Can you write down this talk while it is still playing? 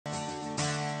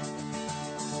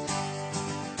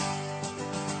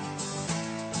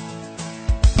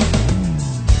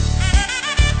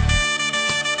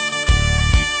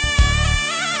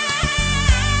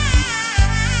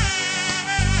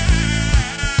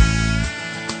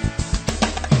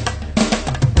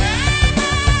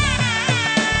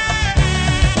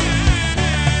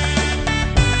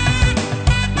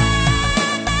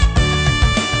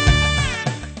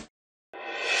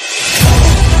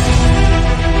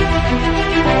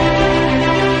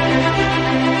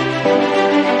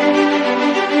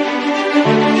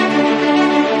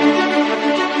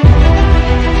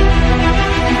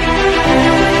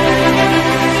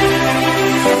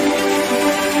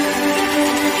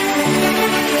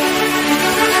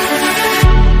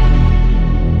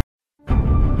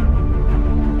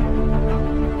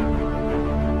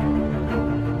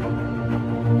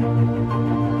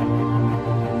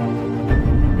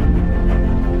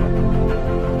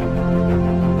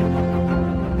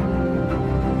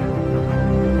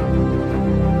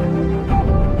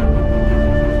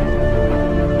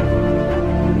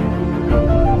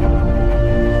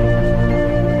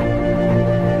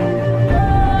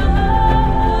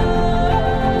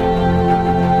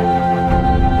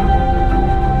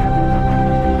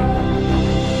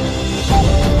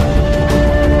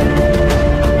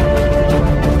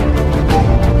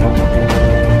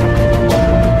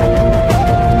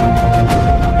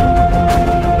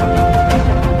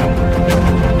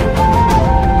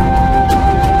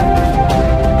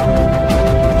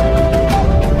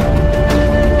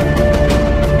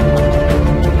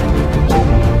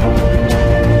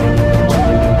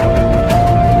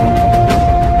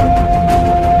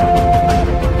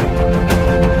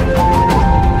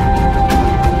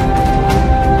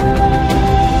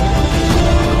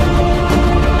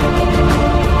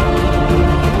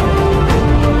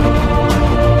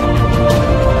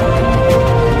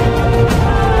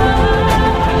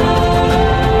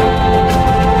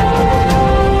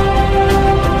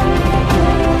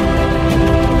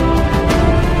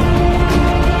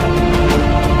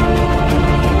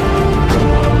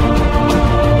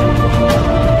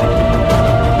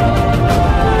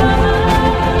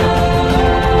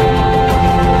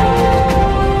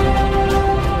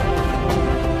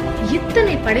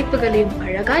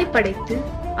முதலாய் படைத்து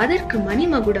அதற்கு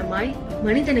மணிமகுடமாய்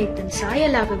மனிதனை தன்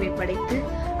சாயலாகவே படைத்து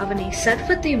அவனை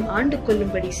சர்வத்தையும் ஆண்டு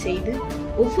கொள்ளும்படி செய்து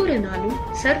ஒவ்வொரு நாளும்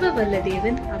சர்வ வல்ல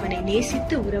தேவன் அவனை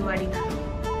நேசித்து உறவாடினார்.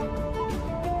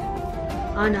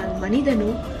 ஆனால்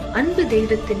மனிதனோ அன்பு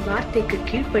தெய்வத்தின் வார்த்தைக்கு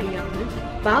கீழ்ப்படியாமல்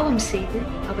பாவம் செய்து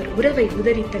அவர் உறவை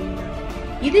உதறி தள்ளினார்.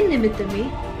 இதன் நிமித்தமே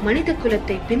மனித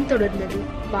குலத்தை பின்தொடர்ந்தது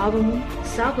பாவமும்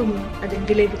சாபமும் அதன்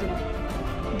விளைவுகளும்.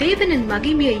 தேவனின்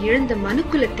மகிமையை இழந்த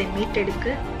மனுக்குலத்தை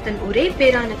மீட்டெடுக்க தன் ஒரே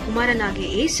பேரான குமாரனாகிய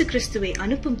இயேசு கிறிஸ்துவை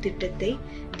அனுப்பும் திட்டத்தை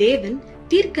தேவன்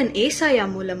தீர்க்கன் ஏசாயா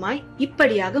மூலமாய்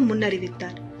இப்படியாக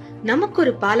முன்னறிவித்தார்.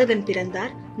 நமக்கொரு பாலகன்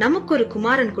பிறந்தார், நமக்கொரு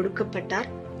குமாரன் கொடுக்கப்பட்டார்,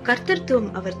 கர்த்தத்துவம்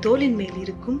அவர் தோளின் மேல்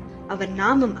இருக்கும், அவர்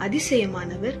நாமம்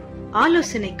அதிசயமானவர்,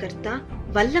 ஆலோசனை கர்த்தா,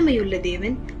 வல்லமையுள்ள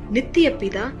தேவன், நித்திய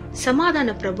பிதா, சமாதான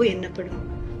பிரபு என்னப்படும்.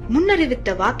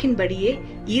 முன்னறிவித்த வாக்கின்படியே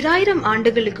 2000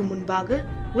 ஆண்டுகளுக்கு முன்பாக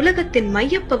உலகத்தின்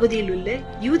மைய பகுதியில் உள்ள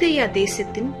யூதேயா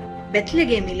தேசத்தின்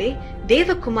பெத்லகேமிலே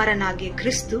தேவகுமாரனாகிய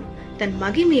கிறிஸ்து தன்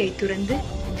மகிமையை துறந்து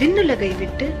விண்ணுலகை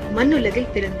விட்டு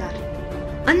மண்ணுலகில் பிறந்தார்.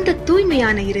 அந்த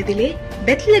தூய்மையான இரவிலே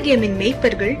பெத்லகேமின்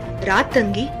மேய்ப்பர்கள்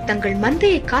ராத்தங்கி தங்கள்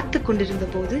மந்தையை காத்து கொண்டிருந்த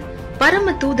போது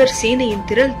பரம தூதர் சேனையின்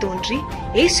திரள் தோன்றி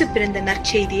இயேசு பிறந்த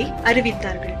நற்செய்தியை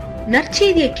அறிவித்தார்கள்.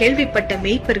 நற்செய்தியை கேள்விப்பட்ட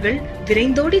மேய்ப்பர்கள்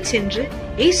விரைந்தோடி சென்று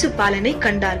இயேசு பாலனை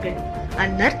கண்டார்கள்.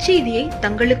 அந்நற்செய்தியை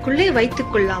தங்களுக்குள்ளே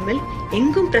வைத்துக் கொள்ளாமல்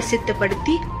எங்கும்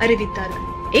பிரசித்தப்படுத்தி அறிவித்தார்கள்.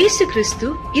 இயேசு கிறிஸ்து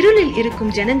இருளில்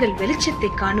இருக்கும் ஜனங்கள் வெளிச்சத்தை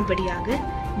காணும்படியாக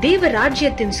தேவ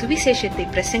ராஜ்யத்தின் சுவிசேஷத்தை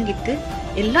பிரசங்கித்து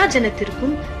எல்லா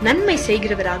ஜனத்திற்கும் நன்மை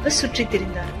செய்கிறவராக சுற்றி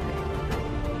திரிந்தார்.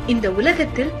 இந்த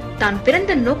உலகத்தில் தான்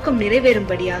பிறந்த நோக்கம்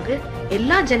நிறைவேறும்படியாக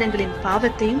எல்லா ஜனங்களின்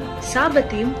பாவத்தையும்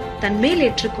சாபத்தையும் தன் மேல்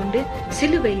ஏற்றுக்கொண்டு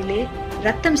சிலுவையிலே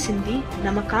ரத்தம் சிந்தி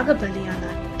நமக்காக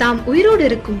பலியானார். தாம் உயிரோடு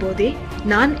இருக்கும் போதே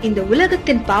நான் இந்த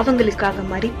உலகத்தின் பாவங்களுக்காக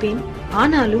மரிப்பேன்,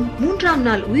 ஆனாலும் 3ஆம்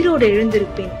நாள் உயிரோடு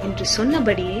எழுந்திருப்பேன் என்று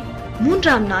சொன்னபடியே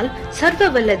 3ஆம் நாள் சர்வ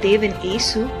வல்ல தேவன்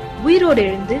இயேசு உயிரோடு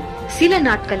எழுந்து சில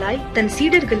நாட்களாய் தன்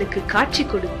சீடர்களுக்கு காட்சி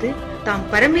கொடுத்து தாம்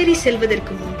பரமேறி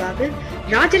செல்வதற்கு முன்பாக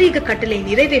ராஜரீக கட்டளை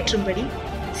நிறைவேற்றும்படி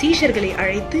சீஷர்களை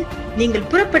அழைத்து, நீங்கள்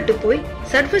புறப்பட்டு போய்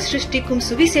சர்வ சிருஷ்டிக்கும்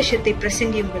சுவிசேஷத்தை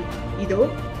பிரசங்கியுங்கள், இதோ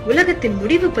உலகத்தின்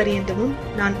முடிவு பரியந்தமும்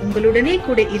நான் உங்களுடனே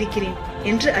கூட இருக்கிறேன்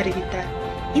என்று அறிவித்தார்.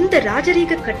 இந்த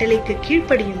ராஜரீக கட்டளைக்கு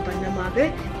கீழ்ப்படியும் வண்ணமாக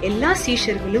எல்லா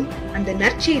சீஷர்களும் அந்த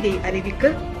நற்செய்தியை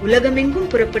அறிவிக்க உலகமெங்கும்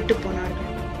புறப்பட்டு போனார்கள்.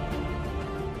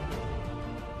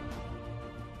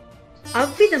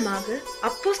 அவ்விதமாக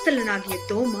அப்போஸ்தலனாகிய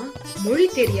தோமா மொழி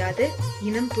தெரியாத,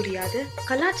 இனம் புரியாத,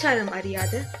 கலாச்சாரம்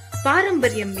அறியாத,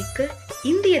 பாரம்பரியம் மிக்க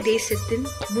இந்திய தேசத்தின்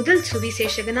முதல்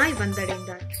சுவிசேஷகனாய்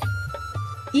வந்தடைந்தார்.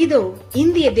 இதோ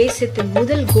இந்திய தேசத்தின்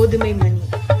முதல் கோதுமை மணி,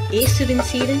 இயேசுவின்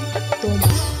சீடன்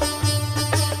தோமா.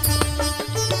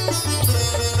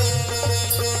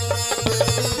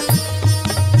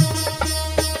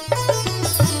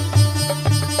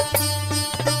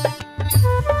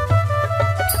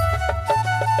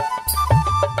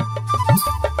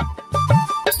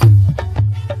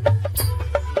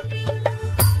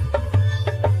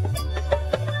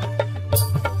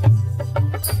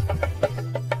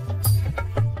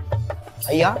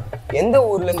 ஐயா, எந்த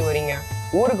ஊர்ல இருந்து வரீங்க?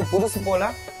 ஊருக்கு புதுசு போல.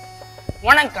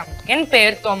 வணக்கம், என்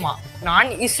பெயர் தோமா. நான்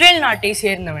இஸ்ரேல் நாட்டை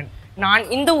சேர்ந்தவன். நான்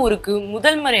இந்த ஊருக்கு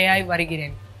முதல் முறையாய்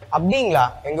வருகிறேன். அப்படிங்களா?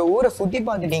 எங்க ஊரை சுத்தி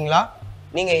பார்த்துட்டீங்களா?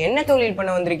 நீங்க என்ன தொழில்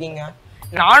பண்ண வந்திருக்கீங்க?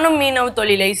 நானும் மீனவ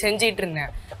தொழிலை செஞ்சிட்டு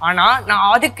இருந்தேன், ஆனா நான்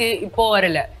அதுக்கு இப்போ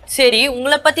வரல. சரி,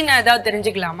 உங்களை பத்தி நான் ஏதாவது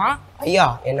தெரிஞ்சுக்கலாமா? ஐயா,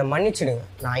 என்னை மன்னிச்சிடுங்க.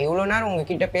 நான் இவ்வளவு நேரம்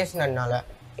உங்ககிட்ட பேசினதுனால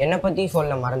என்னை பத்தி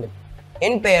சொல்ல மறந்துட்டேன்.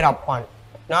 என் பெயர் அப்பான்.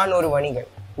 நான் ஒரு வணிகர்.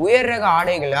 உயர் ரக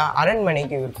ஆடைகளை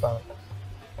அரண்மனைக்கு விற்பாங்க.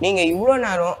 நீங்க இவ்வளோ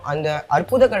நேரம் அந்த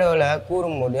அற்புத கடவுளை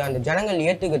கூறும்போது அந்த ஜனங்கள்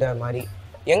ஏத்துக்கிற மாதிரி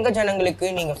எங்க ஜனங்களுக்கு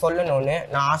நீங்க சொல்லணும்னு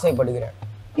நான் ஆசைப்படுகிறேன்.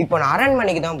 இப்போ நான்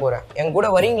அரண்மனைக்கு தான் போறேன். என் கூட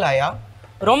வரீங்களாயா?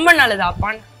 ரொம்ப நல்லது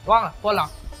அப்பான், வாங்க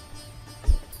போலாம்.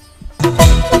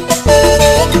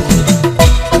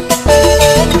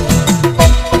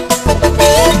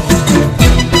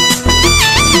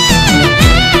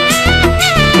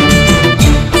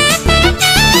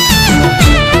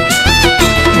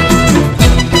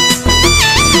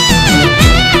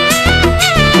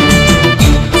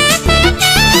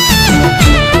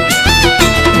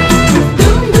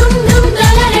 Dum dum dum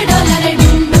dolare dolare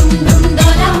dum dum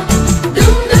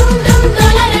dum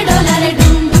dolare dolare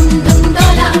dum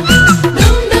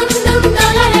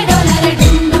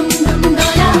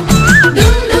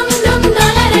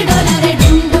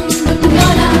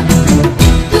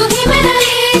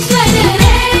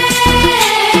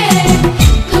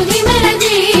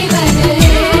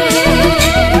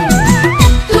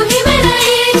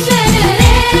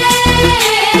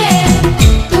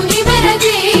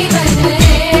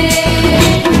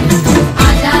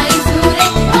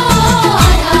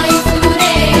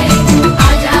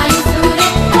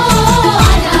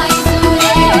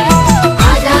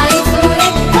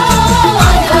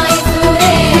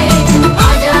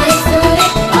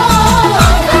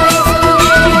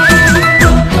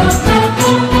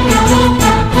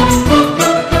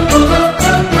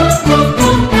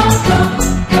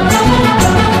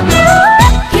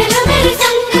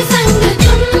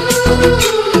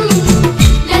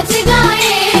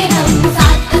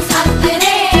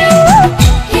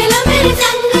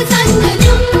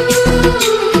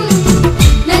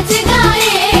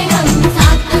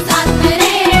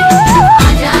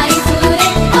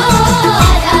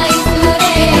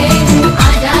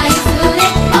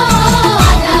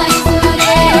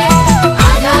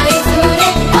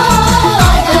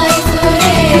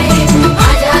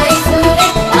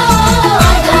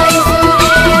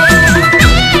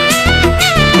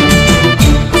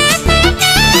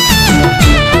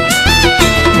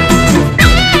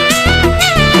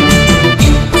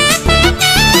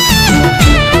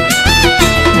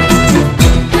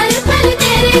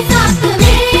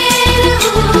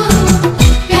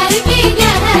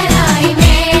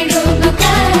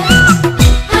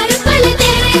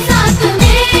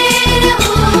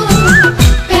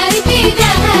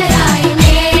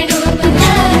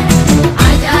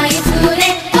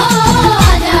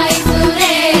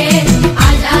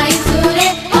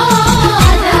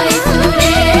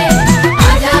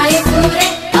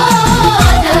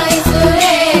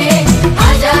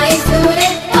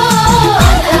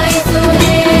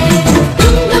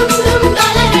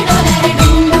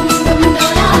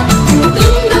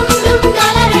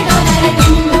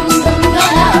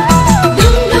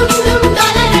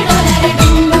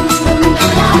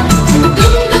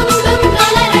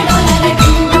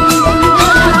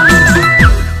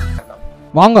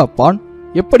வாங்க அப்பான்,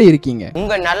 எப்படி இருக்கீங்க?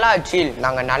 உங்க நல்லாட்சியில்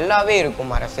நாங்க நல்லாவே இருக்கோம்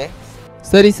அரசே.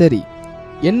 சரி சரி,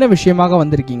 என்ன விஷயமாக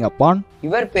வந்திருக்கீங்க அப்பான்?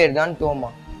 இவர் பேர் தான் தோமா.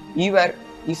 இவர்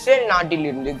இஸ்ரேல்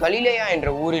நாட்டிலிருந்து கலிலேயா என்ற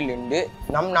ஊரிலிருந்து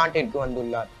நம் நாட்டிற்கு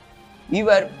வந்துள்ளார்.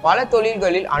 இவர் பல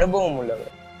தொழில்களில் அனுபவம்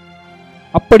உள்ளவர்.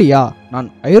 அப்படியா? நான்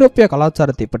ஐரோப்பிய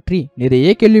கலாச்சாரத்தை பற்றி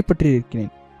நிறைய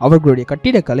கேள்விப்பட்டிருக்கிறேன். அவர்களுடைய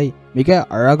கட்டிடக்கலை மிக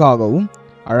அழகாகவும்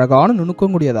அழகான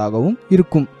நுணுக்கக்கூடியதாகவும்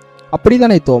இருக்கும்.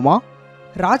 அப்படித்தானே தோமா?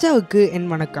 ராஜாவுக்கு என்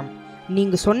வணக்கம்.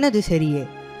 நீங்க சொன்னது சரியே.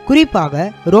 குறிப்பாக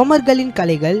ரோமர்களின்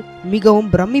கலைகள் மிகவும்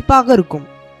பிரமிப்பாக இருக்கும்.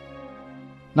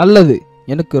 நல்லது.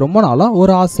 எனக்கு ரொம்ப நாளா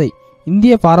ஒரு ஆசை.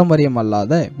 இந்திய பாரம்பரியம்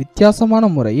அல்லாத வித்தியாசமான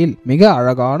முறையில் மிக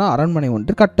அழகான அரண்மனை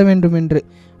ஒன்று கட்ட வேண்டும் என்று.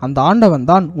 அந்த ஆண்டவன்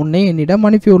தான் உன்னை என்னிடம்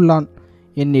அனுப்பியுள்ளான்.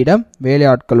 என்னிடம்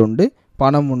வேலையாட்கள் உண்டு,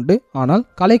 பணம் உண்டு, ஆனால்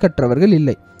கலை கற்றவர்கள்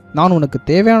இல்லை. நான் உனக்கு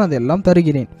தேவையானதெல்லாம்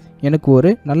தருகிறேன். எனக்கு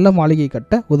ஒரு நல்ல மாளிகை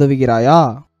கட்ட உதவுகிறாயா?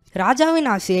 ராஜாவின்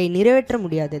ஆசையை நிறைவேற்ற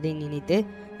முடியாததை நினைத்து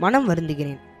மனம்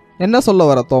வருந்துகிறேன். என்ன சொல்ல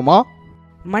வர தோமா?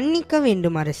 மன்னிக்க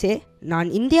வேண்டும் அரசே. நான்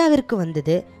இந்தியாவிற்கு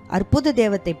வந்தது அற்புத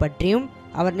தேவத்தை பற்றியும்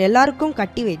அவர் எல்லாருக்கும்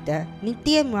கட்டி வைத்த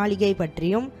நித்திய மாளிகை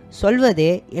பற்றியும்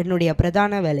சொல்வதே என்னுடைய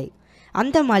பிரதான வேலை.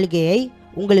 அந்த மாளிகையை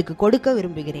உங்களுக்கு கொடுக்க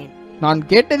விரும்புகிறேன். நான்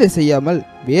கேட்டதை செய்யாமல்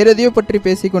வேறெதையோ பற்றி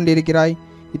பேசிக் கொண்டிருக்கிறாய்.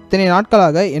 இத்தனை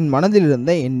நாட்களாக என் மனதில்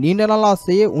இருந்த என் நீண்ட நாள்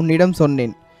ஆசையை உன்னிடம்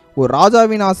சொன்னேன். ஒரு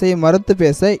ராஜாவின் ஆசையை மறுத்து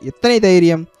பேச எத்தனை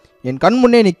தைரியம்! என் கண்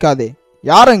முன்னே நிற்காதே.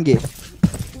 யார் அங்கே?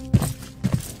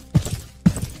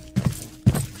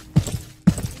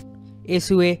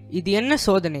 இயேசுவே, இது என்ன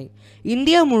சோதனை!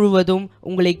 இந்தியா முழுவதும்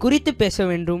உங்களை குறித்து பேச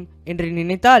வேண்டும் என்று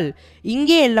நினைத்தால்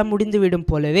இங்கே எல்லாம் முடிந்துவிடும்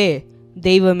போலவே.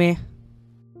 தெய்வமே,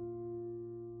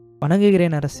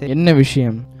 வணங்குகிறேன் அரசே. என்ன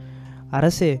விஷயம்?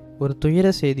 அரசே, ஒரு துயர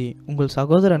செய்தி. உங்கள்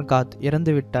சகோதரன் காத்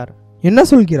இறந்து விட்டார். என்ன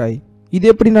சொல்கிறாய்? இது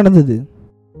எப்படி நடந்தது?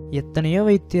 எத்தனையோ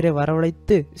வைத்தியரை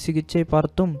வரவழைத்து சிகிச்சை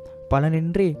பார்த்தும்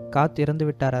பலனின்றி காத் இறந்து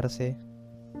விட்டார் அரசே.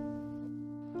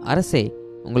 அரசே,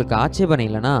 உங்களுக்கு ஆட்சேபனை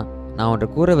இல்லைனா நான் ஒன்று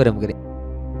கூற விரும்புகிறேன்.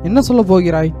 என்ன சொல்ல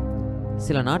போகிறாய்?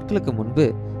 சில நாட்களுக்கு முன்பு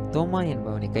தோமா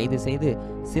என்பவனை கைது செய்து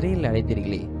சிறையில்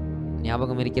அடைத்தீர்களே,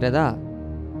 ஞாபகம் இருக்கிறதா?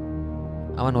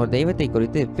 அவன் ஒரு தெய்வத்தை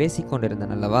குறித்து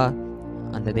பேசிக்கொண்டிருந்தான் அல்லவா?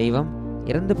 அந்த தெய்வம்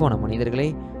இறந்து போன மனிதர்களை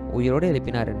உயிரோடு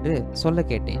எழுப்பினார் என்று சொல்ல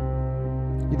கேட்டேன்.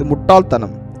 இது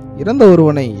முட்டாள்தனம். இறந்த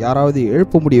ஒருவனை யாராவது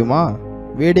எழுப்ப முடியுமா?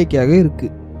 வேடிக்கையாக இருக்கு.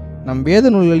 நம் வேத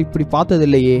நூல்கள் இப்படி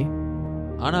பார்த்ததில்லையே.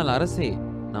 ஆனால் அரசே,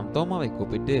 நாம் தோமாவை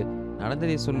கூப்பிட்டு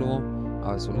நடந்ததை சொல்லுவோம்.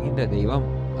 அவர் சொல்கின்ற தெய்வம்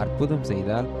அற்புதம்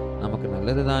செய்தால் நமக்கு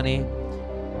நல்லதுதானே?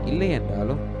 இல்லை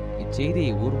என்றாலும்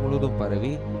இச்செய்தியை ஊர் முழுவதும்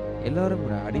பரவி எல்லாரும்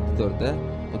அடித்து தோர்த்த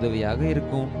உதவியாக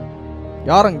இருக்கும்.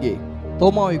 யார் அங்கே?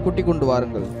 தோமாவை கூட்டிக் கொண்டு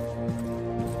வாருங்கள்.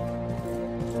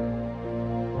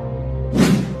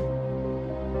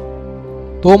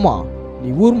 தோமா, நீ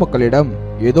ஊர் மக்களிடம்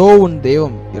ஏதோ உன்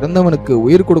தெய்வம் இறந்தவனுக்கு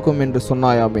உயிர் கொடுக்கும் என்று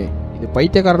சொன்னாயாமே, இது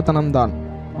பைத்தியக்காரத்தனம்தான்.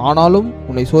 ஆனாலும்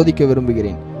உன்னை சோதிக்க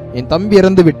விரும்புகிறேன். என் தம்பி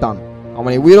இறந்து விட்டான்.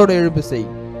 அவனை உயிரோடு எழுப்பு செய்.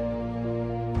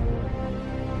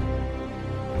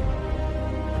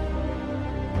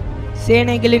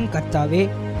 சேனைகளின் கர்த்தாவே,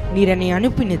 நீர் என்னை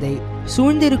அனுப்பினதை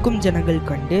சூழ்ந்திருக்கும் ஜனங்கள்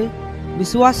கண்டு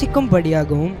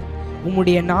விசுவாசிக்கும்படியாகவும்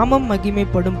உம்முடைய நாமம்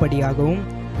மகிமைப்படும்படியாகவும்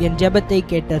என் ஜெபத்தை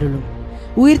கேட்டருளும்.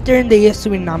 உயிர்த்தெழுந்த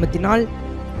இயேசுவின் நாமத்தினால்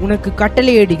உனக்கு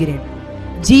கட்டளையிடுகிறேன்.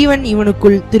 ஜீவன்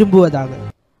இவனுக்குள் திரும்புவதாக.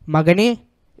 மகனே,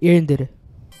 எழுந்திரு.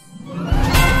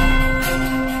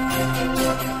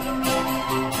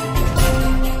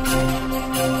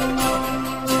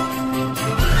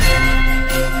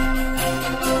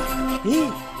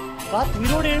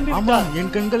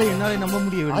 என் கண்களை என்னாலே நம்ப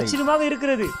முடியவில்லை. ஆச்சரியமாக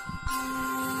இருக்கிறது.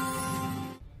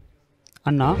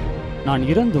 அண்ணா, நான்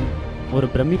இறந்தும் ஒரு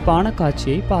பிரமிப்பான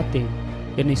காட்சியை பார்த்தேன்.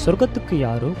 என்னை சொர்க்கத்துக்கு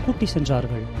யாரோ கூட்டி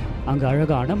சென்றார்கள். அங்கு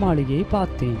அழகான மாளிகையை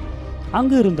பார்த்தேன்.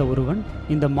 அங்கு இருந்த ஒருவன்,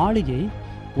 இந்த மாளிகை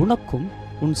உனக்கும்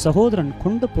உன் சகோதரன்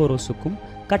கொண்ட போரோசுக்கும்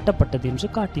கட்டப்பட்டது என்று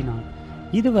காட்டினான்.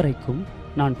 இதுவரைக்கும்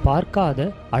நான்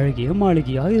பார்க்காத அழகிய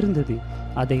மாளிகையாக இருந்தது.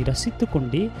 அதை ரசித்து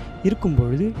கொண்டே இருக்கும்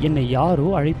பொழுது என்னை யாரோ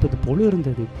அழைப்பது போல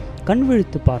இருந்தது. கண்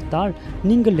விழித்து பார்த்தால்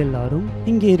நீங்கள் எல்லாரும்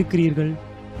இங்கே இருக்கிறீர்கள்.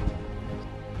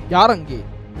 யார் அங்கே?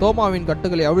 தோமாவின்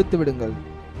கட்டுகளை அவிழ்த்து விடுங்கள்.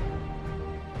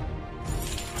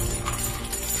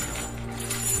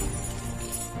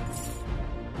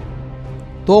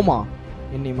 தோமா,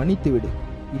 என்னை மன்னித்து விடு.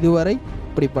 இதுவரை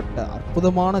இப்படிப்பட்ட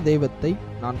அற்புதமான தெய்வத்தை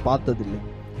நான் பார்த்ததில்லை.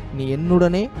 நீ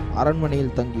என்னுடனே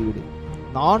அரண்மனையில் தங்கிவிடு.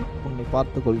 நான் உன்னை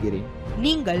பார்த்துக் கொள்கிறேன்.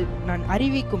 நீங்கள் நான்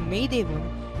அறிவிக்கும் மெய்தேவம்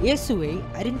இயேசுவை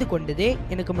அறிந்து கொண்டதே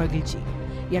எனக்கு மகிழ்ச்சி.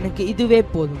 எனக்கு இதுவே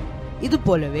போதும். இது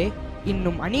போலவே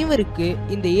இன்னும் அனைவருக்கு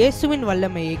இந்த இயேசுவின்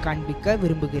வல்லமையை காண்பிக்க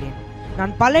விரும்புகிறேன்.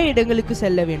 நான் பல இடங்களுக்கு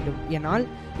செல்ல வேண்டும். என்னால்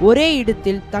ஒரே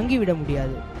இடத்தில் தங்கிவிட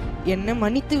முடியாது. என்னை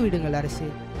மன்னித்து விடுங்கள் அரசே.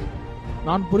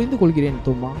 நான் புரிந்து கொள்கிறேன்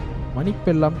தோமா.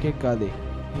 மணிப்பெல்லாம் கேட்காதே.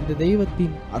 இந்த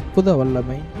தெய்வத்தின் அற்புத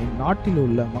வல்லமை என் நாட்டில்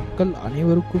உள்ள மக்கள்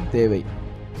அனைவருக்கும் தேவை.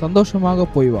 சந்தோஷமாக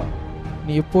போய் வா.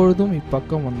 நீ எப்பொழுதும்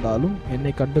இப்பக்கம் வந்தாலும்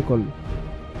என்னை கண்டுகொள்.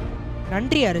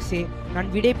 நன்றி அரசே,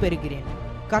 நான் விடை பெறுகிறேன்.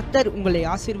 கர்த்தர் உங்களை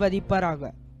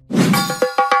ஆசீர்வதிப்பாராக.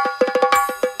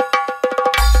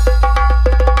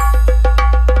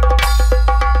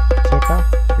 சேட்டா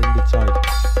 2 சாய்.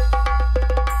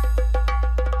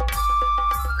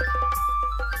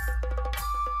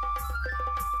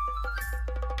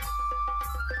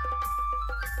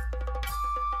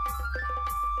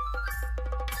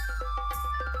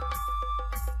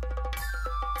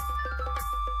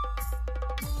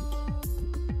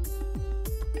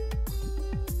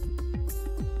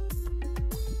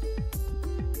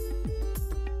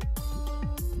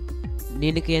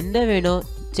 எனக்கு எந்த வேணும்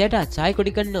சேட்டா? சாய்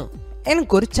குடிக்கணும்.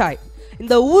 எனக்கு ஒரு சாய்.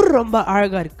 இந்த ஊர் ரொம்ப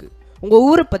அழகா இருக்கு. உங்க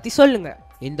ஊரை பத்தி சொல்லுங்க.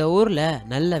 இந்த ஊர்ல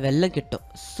நல்ல வெள்ளம் கிட்டும்,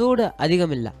 சூடு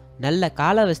அதிகம் இல்ல, நல்ல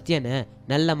காலவஸ்தியான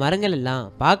நல்ல மரங்கள் எல்லாம்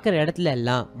பார்க்குற இடத்துல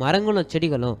எல்லாம் மரங்களும்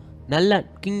செடிகளும் நல்ல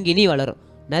கிங்கினி வளரும்,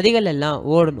 நதிகள் எல்லாம்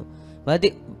ஓடணும்,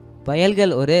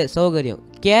 வயல்கள் ஒரு சௌகரியம்,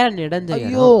 கேரன் இடந்து.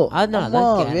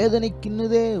 அதனாலதான்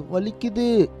வேதனைக்குன்னதே வலிக்குது.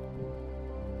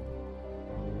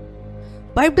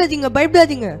 பயப்படாதீங்க,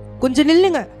 பயப்படாதீங்க, கொஞ்சம்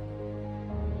நில்லுங்க.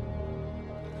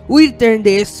 உயிர் தெழுந்த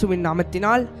இயேசுவின்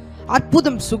நாமத்தினால்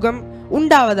அற்புதம் சுகம்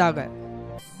உண்டாவதாக.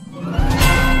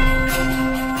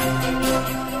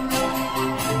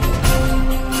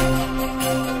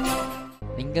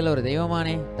 நீங்கள் ஒரு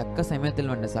தெய்வமானே, தக்க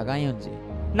சமயத்தில் வந்த சகாயம்.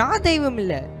 நான் தெய்வம்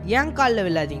இல்ல, ஏன் காலில்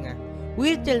விழாதீங்க.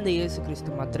 உயிர் தெழுந்த இயேசு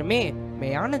கிறிஸ்து மாத்திரமே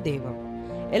மெய்யான தெய்வம்.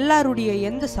 எல்லாருடைய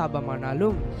எந்த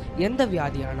சாபமானாலும் எந்த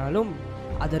வியாதியானாலும்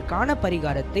அதற்கான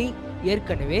பரிகாரத்தை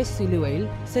ஏற்கனவே சிலுவையில்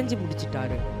செஞ்சு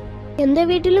முடிச்சிட்டாரு. எந்த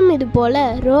வீட்டிலும் இது போல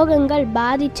ரோகங்கள்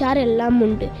பாதிச்சார் எல்லாம்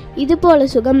உண்டு. இது போல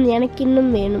சுகம் எனக்கு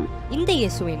இன்னும் வேணும். இந்த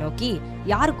இயேசுவை நோக்கி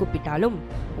யார் கூப்பிட்டாலும்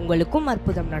உங்களுக்கும்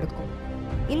அற்புதம் நடக்கும்.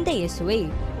 இந்த இயேசுவை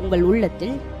உங்கள்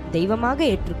உள்ளத்தில் தெய்வமாக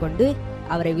ஏற்றுக்கொண்டு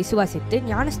அவரை விசுவாசித்து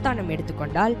ஞானஸ்தானம்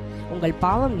எடுத்துக்கொண்டால் உங்கள்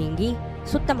பாவம் நீங்கி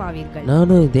சுத்தமாவீர்கள்.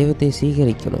 நானும் தெய்வத்தை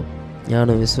சீகரிக்கணும்,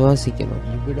 நானும் விசுவாசிக்கணும்.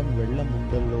 இவ்விடம் வெள்ளம்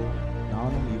உண்டல்லோ,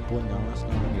 நானும் இப்போ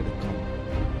ஞானஸ்நானம் எடுக்கணும்.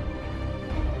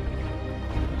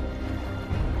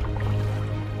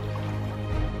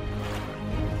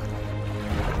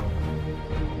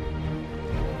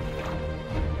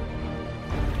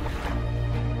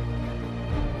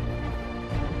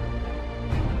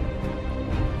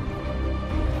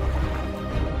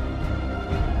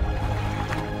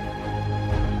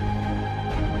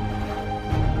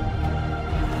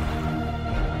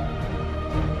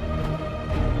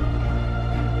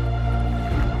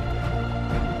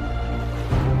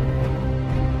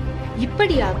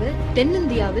 இப்படியாக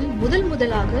தென்னிந்தியாவில்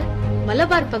முதலாக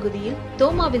மலபார் பகுதியில்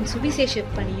தோமாவின் சுவிசேஷ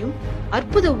பணியும்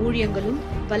அற்புத ஊழியங்களும்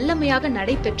வல்லமையாக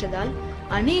நடைபெற்றதால்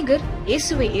அநேகர்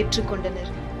இயேசுவை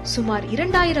ஏற்றுக்கொண்டனர். சுமார்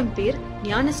 2000 பேர்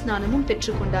ஞானஸ்நானமும்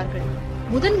பெற்றுக்கொண்டார்கள்.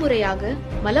 முதன்முறையாக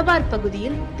மலபார்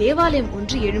பகுதியில் தேவாலயம்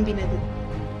ஒன்று எழும்பினது.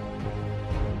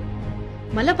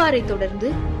 மலபாரை தொடர்ந்து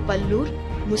பல்லூர்,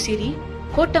 முசிறி,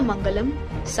 கோட்டமங்கலம்,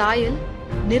 சாயல்,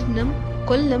 நிர்ணம்,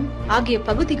 கொல்லம் ஆகிய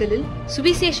பகுதிகளில்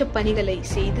சுவிசேஷ பணிகளை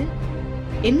செய்து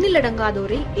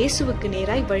எண்ணிலடங்காதோரை இயேசுவுக்கு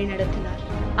நேராய் வழிநடத்தினார்.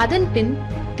 அதன் பின்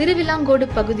திருவிலாங்கோடு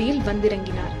பகுதியில்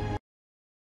வந்திறங்கினார்.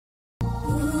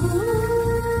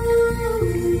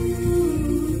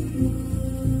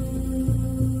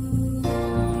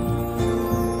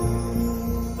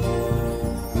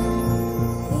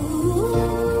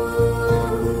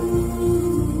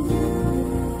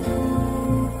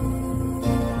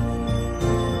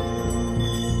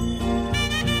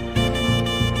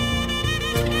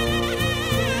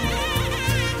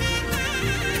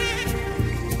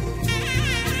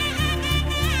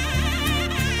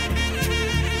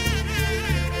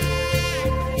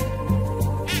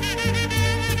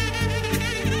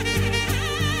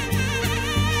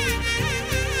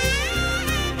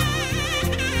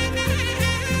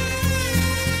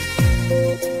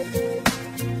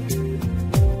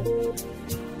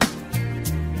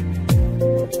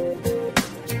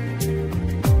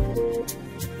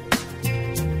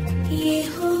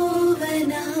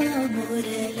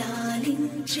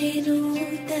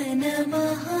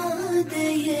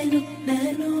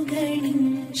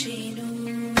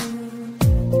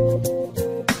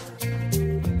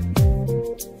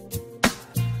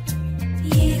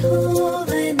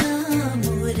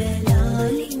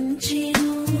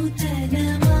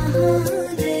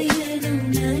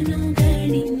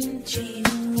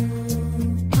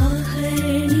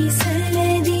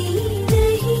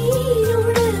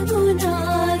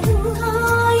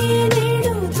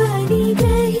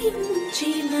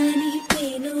 Jimani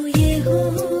penu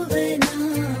Yehovah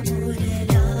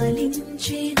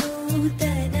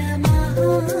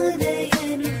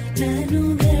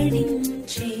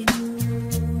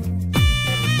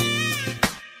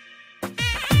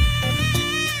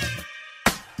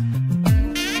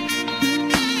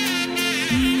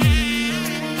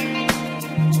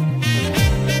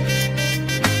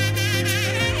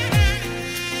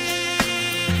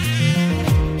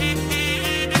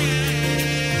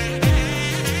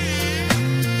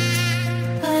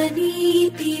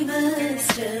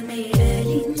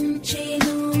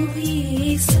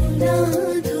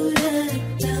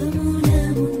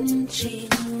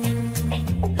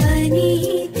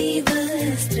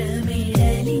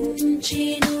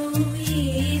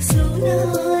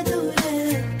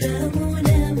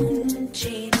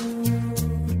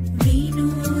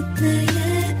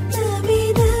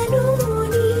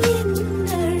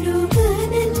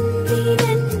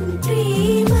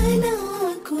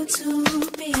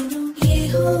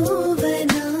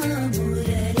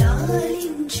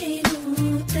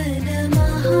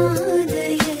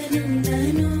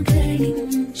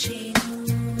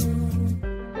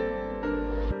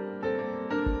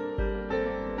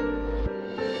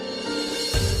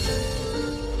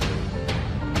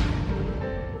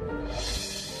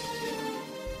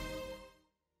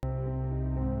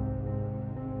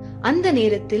அந்த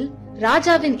நேரத்தில்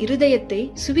ராஜாவின் இருதயத்தை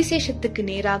சுவிசேஷத்துக்கு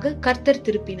நேராக கர்த்தர்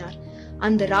திருப்பினார்.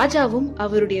 அந்த ராஜாவும்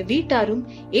அவருடைய வீட்டாரும்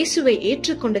இயேசுவை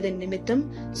ஏற்றுக்கொண்டதன் நிமித்தம்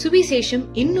சுவிசேஷம்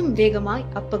இன்னும் வேகமாய்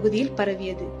அப்பகுதியில்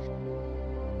பரவியது.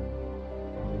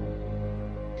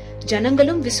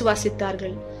 ஜனங்களும்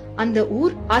விசுவாசித்தார்கள். அந்த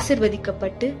ஊர்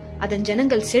ஆசிர்வதிக்கப்பட்டு அதன்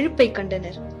ஜனங்கள் செழிப்பை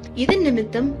கண்டனர். இதன்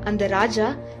நிமித்தம் அந்த ராஜா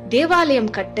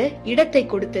தேவாலயம் கட்ட இடத்தை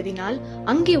கொடுத்ததினால்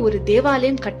அங்கே ஒரு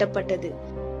தேவாலயம் கட்டப்பட்டது.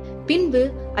 பின்பு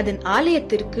அதன்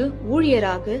ஆலயத்திற்கு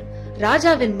ஊழியராக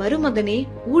ராஜாவின் மருமகனே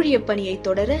ஊழிய பணியை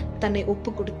தொடர தன்னை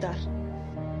ஒப்பு கொடுத்தார்.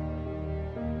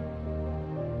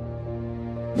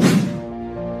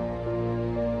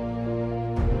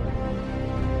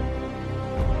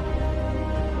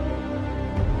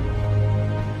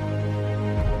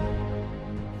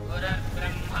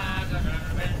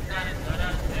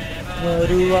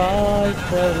 வருவாய்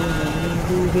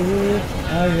தருணமிதுவே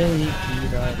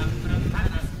அழைக்கிறார்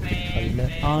அல்ல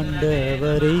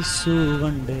ஆண்டவரை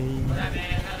சுவண்டை.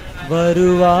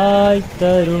 வருவாய்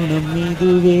தருணம்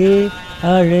இதுவே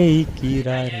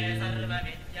அழைக்கிறாரே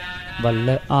வல்ல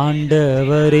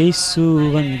ஆண்டவரை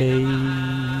சுவண்டை.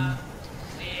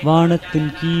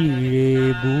 வானத்தின் கீழே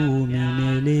பூமி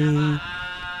மேலே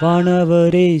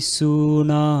வானவரே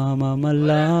சுநாமமல்லான்.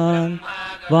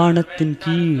 வானத்தின்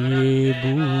கீழே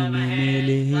பூமி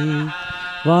மேலே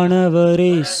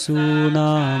வானவரே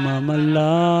சுநாமமல்லான்.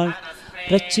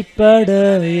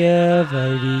 ரட்சிப்படைய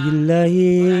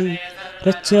வழியில்லையே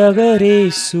இரட்சகரே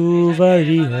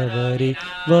சுவழியவரே.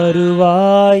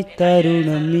 வருவாய்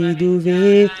தருணம் இதுவே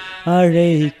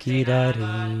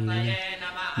அழைக்கிறாரே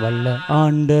வல்ல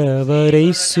ஆண்டவரை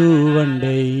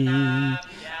சுவண்டை.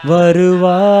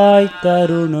 வருவாய்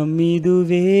தருணம்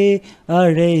இதுவே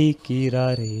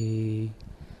அழைக்கிறாரே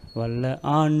வல்ல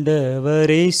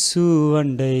ஆண்டவரை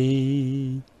சுவண்டை.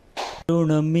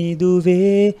 தருணம் இதுவே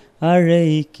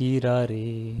அழைக்கிறாரே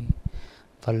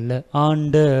வல்ல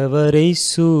ஆண்டவரை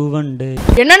சுவண்டை.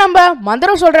 என்ன நம்ம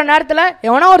மந்திரம் சொல்ற நேரத்துல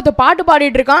எவனோ ஒருத்த பாட்டு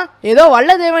பாடிட்டு இருக்கான். ஏதோ வல்ல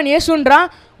தேவன் இயேசுன்றான்.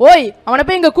 ஓய், அவனை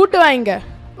போய் இங்க கூட்டு வாங்க.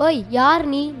 ஓய், யார்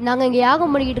நீ? நாங்க இங்க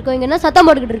யாகம் பண்ணிக்கிட்டு இருக்கோம். இங்க என்ன சத்தம்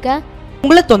போட்டுக்கிட்டு இருக்க?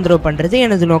 உங்களை தொந்தரவு பண்றது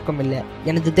எனது நோக்கம் இல்லை.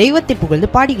 எனது தெய்வத்தை புகழ்ந்து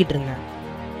பாடிக்கிட்டு இருங்க.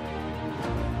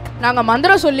 நாங்க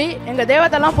மந்திரம் சொல்லி எங்க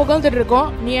தெய்வத்தெல்லாம் புகழ்ந்துட்டு இருக்கோம்.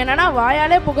 நீ என்னன்னா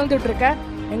வாயாலே புகழ்ந்துட்டு இருக்க.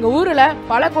 எங்க ஊர்ல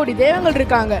பல கோடி தெய்வங்கள்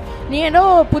இருக்காங்க. நீ ஏதோ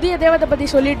புதிய தெய்வத்தை பத்தி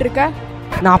சொல்லிட்டு இருக்க.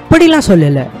 நான் அப்படிலாம்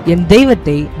சொல்லல. என்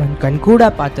தெய்வத்தை நான் கண்கூடா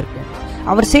பார்த்திருக்கேன்.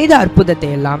 அவர் செய்த அற்புதத்தை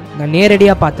எல்லாம் நான்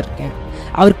நேரடியா பார்த்திருக்கேன்.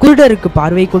 அவர் குருடருக்கு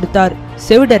பார்வை கொடுத்தார்,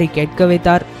 செவிடரை கேட்க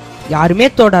வைத்தார், யாருமே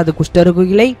தொடாத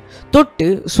குஷ்டரோகிகளை தொட்டு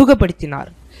சுகப்படுத்தினார்,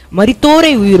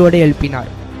 மரித்தோரை உயிரோடு எழுப்பினார்.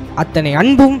 அத்தனை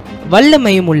அன்பும்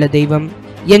வல்லமையும் உள்ள தெய்வம்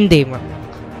என் தெய்வம்.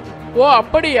 ஓ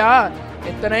அப்படியா?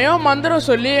 எத்தனையோ மந்திரம்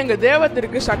சொல்லி எங்க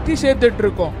தேவத்திற்கு சக்தி சேர்த்துட்டு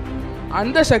இருக்கோம்.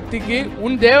 அந்த சக்திக்கு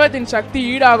உன் தேவத்தின் சக்தி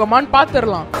ஈடாகுமான்னு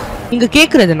பாத்துடலாம். நீங்க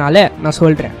கேட்கறதுனால நான்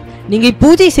சொல்றேன். நீங்க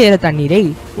பூஜை செய்யற தண்ணீரை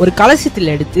ஒரு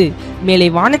கலசத்தில் எடுத்து மேலே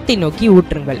வானத்தை நோக்கி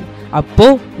ஊற்றுங்கள். அப்போ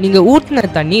நீங்க ஊற்றின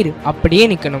தண்ணீர் அப்படியே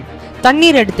நிக்கணும்.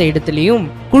 தண்ணீர் எடுத்த இடத்துலயும்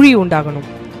குழி உண்டாகணும்.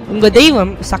 உங்க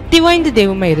தெய்வம் சக்தி வாய்ந்த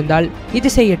தெய்வமா இருந்தால்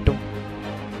இது செய்யட்டும்.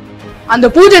 அந்த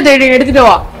பூஜை தேடி எடுத்துட்டு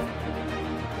வா.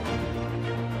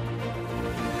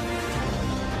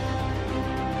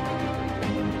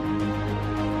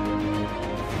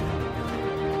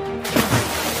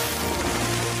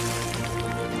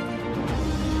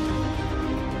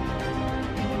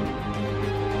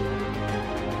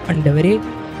 ஆண்டவரே,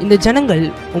 இந்த ஜனங்கள்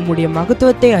உம்முடைய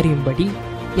மகத்துவத்தை அறியும்படி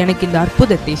எனக்கு இந்த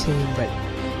அற்புதத்தை செய்யுங்கள்.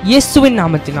 இயேசுவின்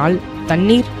நாமத்தினால்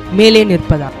தண்ணீர் மேலே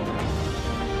நிற்பதா.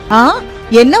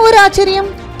 என்ன ஒரு ஆச்சரியம்!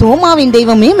 தோமாவின்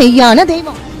தெய்வமே மெய்யான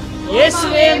தெய்வம்.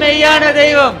 இயேசுவே மெய்யான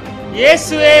தெய்வம்.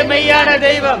 இயேசுவே மெய்யான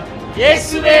தெய்வம்.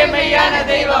 இயேசுவே மெய்யான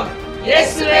தெய்வம்.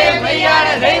 இயேசுவே மெய்யான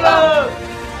தெய்வம்.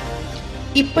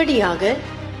 இப்படியாக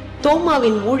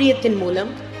தோமாவின் ஊழியத்தின்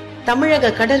மூலம்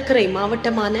தமிழக கடற்கரை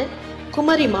மாவட்டமான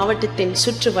குமரி மாவட்டத்தின்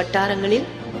சுற்று வட்டாரங்களில்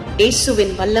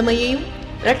இயேசுவின் வல்லமையையும்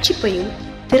ரட்சிப்பையும்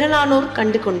திரளானோர்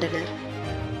கண்டு கொண்டனர்.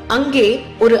 அங்கே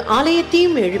ஒரு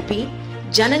ஆலயத்தையும் எழுப்பி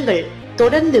ஜனங்கள்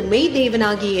தொடர்ந்து மெய்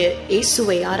தேவனாகிய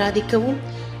இயேசுவை ஆராதிக்கவும்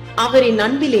அவரின்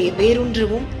அன்பிலே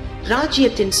வேரூன்றவும்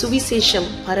ராஜ்யத்தின் சுவிசேஷம்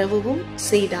பரவவும்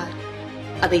செய்தார்.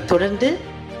 அதைத் தொடர்ந்து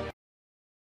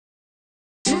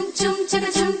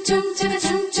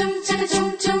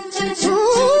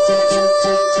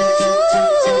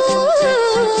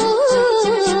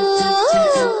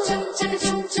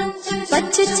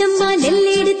பச்சச்சம்மா நெல்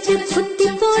எடுத்து குத்தி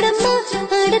போடம்மா,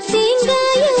 அட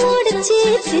தேங்காய உடைச்சு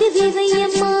திருவி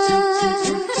வையம்மா,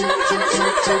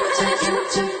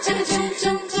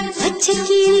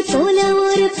 பச்சைக்கிளி போல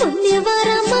ஒரு பொண்ணு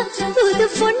வரம்மா, புது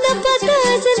பொண்ண பார்த்து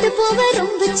அசந்து போவ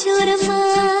ரொம்ப சோரம்மா.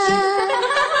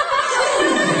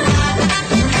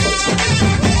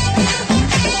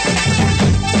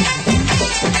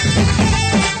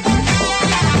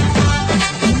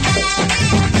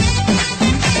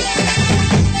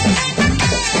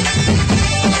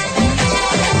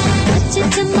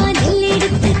 பச்சச்சம்மா நெல்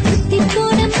எடுத்து குத்தி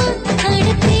போடம்மா, அட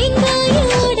தேங்காய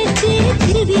உடைச்சு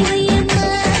திருவி வையம்மா,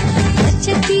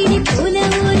 பச்சைக்கிளி போல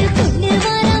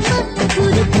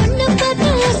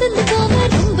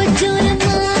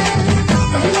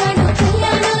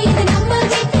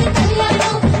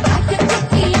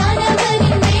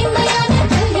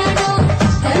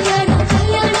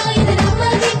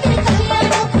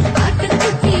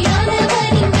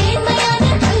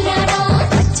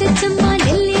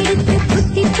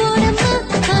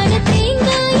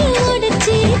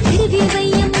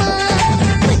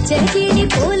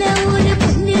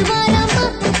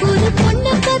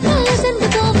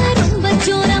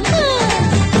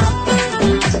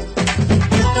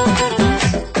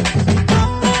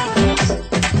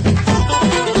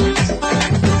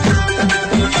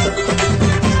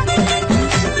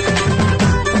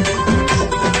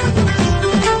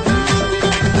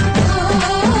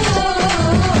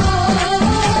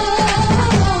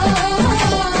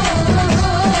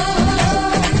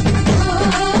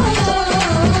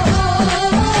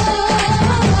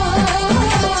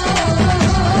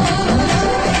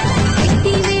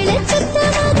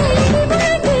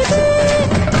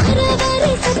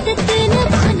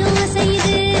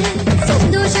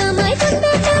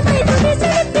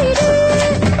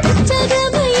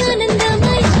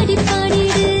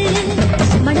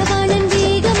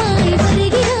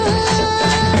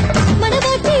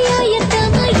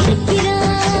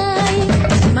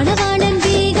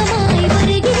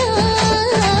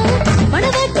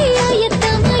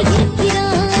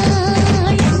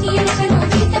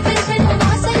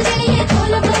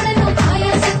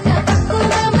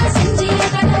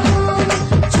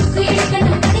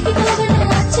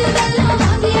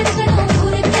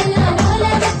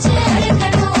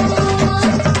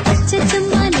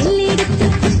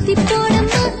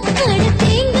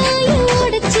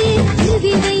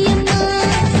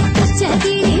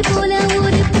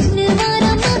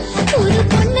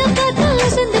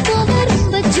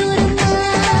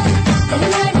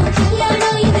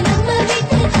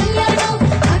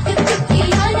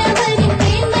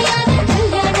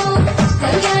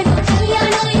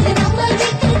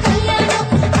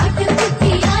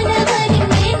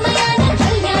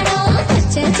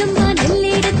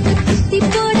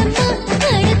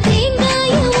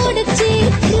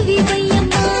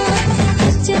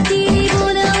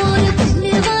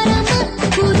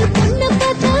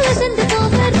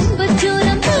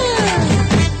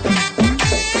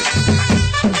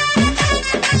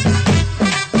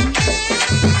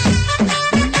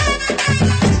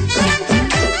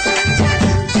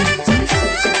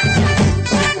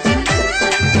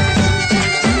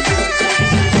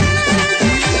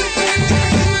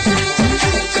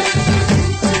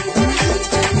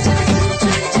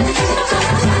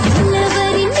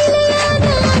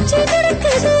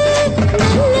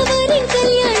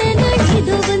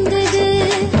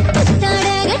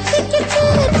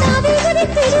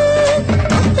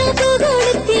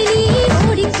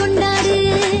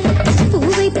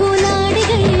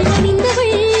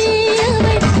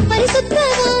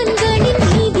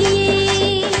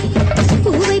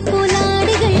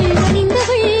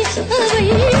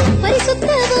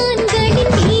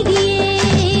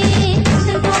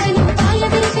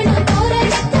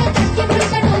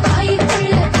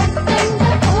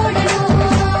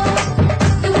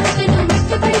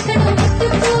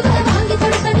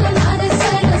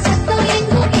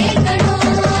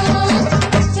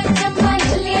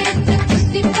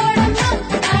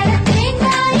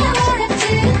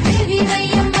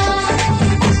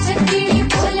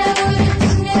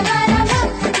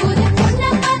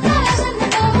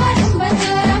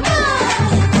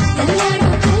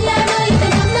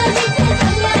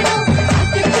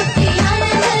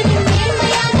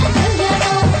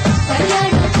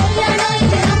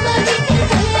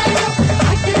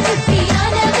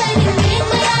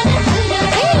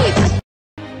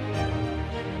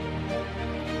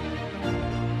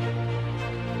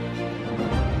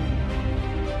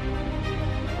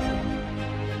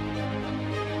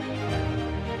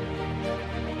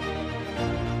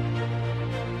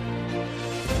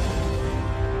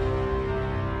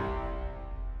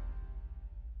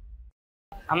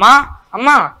அம்மா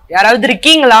அம்மா, யாராவது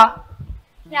இருக்கீங்களா?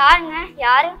 யாருங்க?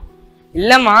 யாரு?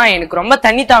 இல்லம்மா, எனக்கு ரொம்ப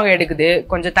தண்ணி தாகம் எடுக்குது,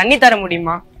 கொஞ்சம் தண்ணி தர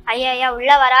முடியுமா? ஐயா ஐயா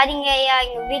உள்ள வராதீங்க ஐயா,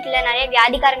 எங்க வீட்டுல நிறைய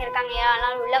வியாதிக்காரங்க இருக்காங்க ஐயா,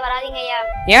 அதனால உள்ள வராதீங்க ஐயா.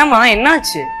 ஏமா,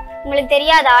 என்னாச்சு? உங்களுக்கு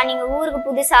தெரியாதா? நீங்க ஊருக்கு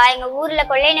புதுசா? எங்க ஊர்ல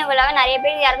கொள்ளை நோய்களாக நிறைய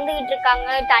பேர் இறந்துகிட்டு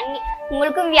இருக்காங்க. தண்ணி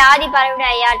உங்களுக்கும் வியாதி பரவிட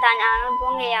ஐயா,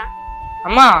 போங்க ஐயா.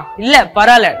 அம்மா இல்ல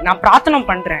பரவாயில்ல, நான் பிரார்த்தனை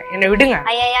பண்றேன், என்னை விடுங்க.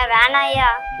 ஐயா ஐயா வேணாம் ஐயா.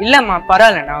 இல்லம்மா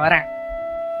பரவாயில்ல, நான் வரேன்.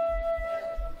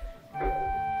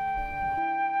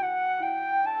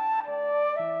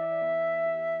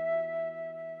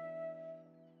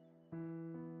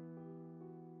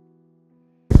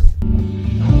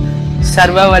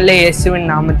 சர்வ வல்ல இயேசுவின்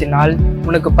நாமத்தினால்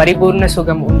உனக்கு பரிபூர்ண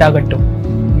சுகம் உண்டாகட்டும்.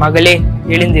 மகளே,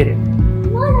 எழுந்திரு.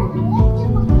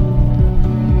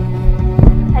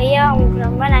 ஐயா உங்களுக்கு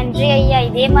ரொம்ப நன்றி ஐயா.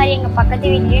 இதே மாதிரி எங்க பக்கத்து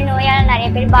வீட்லயும் நோயால நிறைய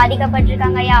பேர்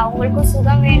பாதிக்கப்பட்டிருக்காங்க ஐயா, அவங்களுக்கும்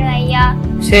சுகம் வேணும் ஐயா.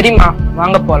 சரிம்மா,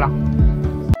 வாங்க போலாம்.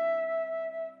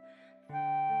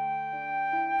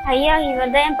 ஐயா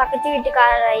இவர் தான் என் பக்கத்து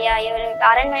வீட்டுக்காரர் ஐயா, இவர்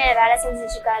அரண்மனையில வேலை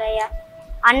செஞ்சுட்டு இருக்காரு ஐயா.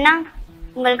 அண்ணா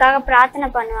உங்களுக்காக பிரார்த்தனை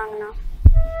பண்ணுவாங்கண்ணா.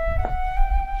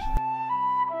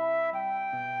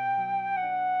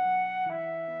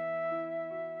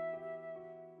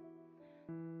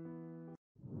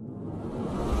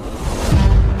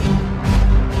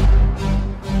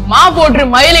 மா போற்று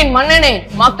மயிலின் மன்னனே,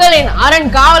 மக்களின் அரண்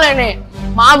காவலனே,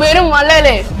 மாபெரும்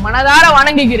வள்ளலே, மனதார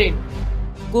வணங்குகிறேன்.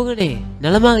 குகனே,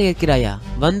 நலமாக இருக்கிறாயா?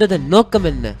 வந்ததன் நோக்கம்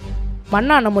என்ன?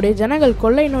 மன்னா, நம்முடைய ஜனங்கள்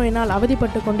கொள்ளை நோயினால்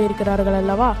அவதிப்பட்டு கொண்டிருக்கிறார்கள்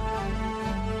அல்லவா?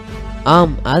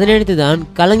 ஆம், அதை நினைத்துதான்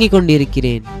கலங்கி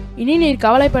கொண்டிருக்கிறேன். இனி நீர்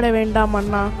கவலைப்பட வேண்டாம்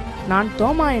மன்னா. நான்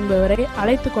தோமா என்பவரை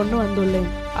அழைத்து கொண்டு வந்துள்ளேன்.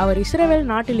 அவர் இஸ்ரவேல்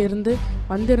நாட்டிலிருந்து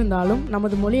வந்திருந்தாலும்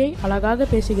நமது மொழியை அழகாக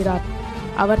பேசுகிறார்.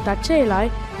 அவர்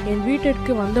தற்செயலாய் என்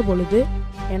வீட்டிற்கு வந்த பொழுது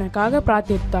எனக்காக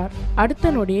பிரார்த்தித்தார்.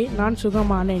 அடுத்த நொடியை நான்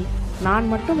சுகமானேன். நான்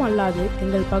மட்டும் அல்லாது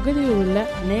எங்கள் பகுதியில் உள்ள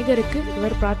அநேகருக்கு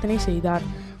இவர் பிரார்த்தனை செய்தார்.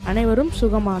 அனைவரும்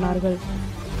சுகமானார்கள்.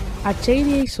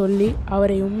 அச்செய்தியை சொல்லி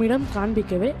அவரை உம்மிடம்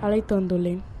காண்பிக்கவே அழைத்து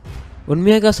வந்துள்ளேன்.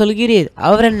 உண்மையாக சொல்கிறீர்?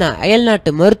 அவர் என்ன அயல்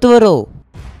நாட்டு மருத்துவரோ?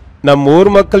 நம்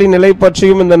ஊர் மக்களின் நிலை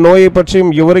பற்றியும் இந்த நோயை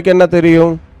பற்றியும் இவருக்கு என்ன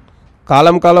தெரியும்?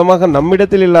 காலம் காலமாக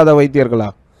நம்மிடத்தில் இல்லாத வைத்தியர்களா?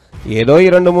 ஏதோ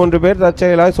 2-3 பேர்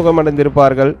தற்செயலாய்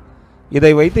சுகமடைந்திருப்பார்கள்.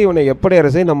 இதை வைத்து இவனை எப்படி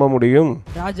அரசை நம்ப முடியும்?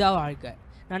 ராஜா வாழ்க.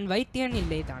 நான் வைத்தியன்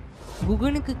இல்லைதான்.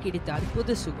 குகனுக்கு கிடைத்த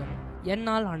அற்புத சுகம்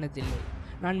என்னால் ஆனதில்லை.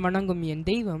 நான் வணங்கும் என்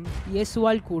தெய்வம்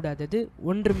இயேசுவால் கூடாதது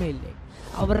ஒன்றுமே இல்லை.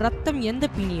 அவர் ரத்தம் எந்த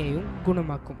பிணியையும்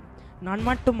குணமாக்கும். நான்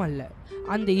மட்டுமல்ல,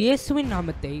 அந்த இயேசுவின்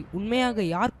நாமத்தை உண்மையாக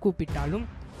யார் கூப்பிட்டாலும்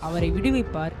அவரை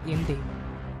விடுவிப்பார் என் தெய்வம்.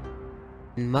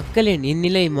 மக்களின்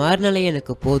இந்நிலை மாறினாலே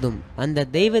எனக்கு போதும். அந்த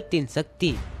தெய்வத்தின் சக்தி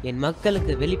என்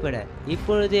மக்களுக்கு வெளிப்பட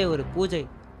இப்பொழுதே ஒரு பூஜை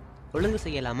ஒழுங்கு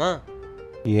செய்யலாமா?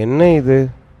 என்ன இது?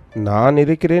 நான்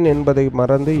இருக்கிறேன் என்பதை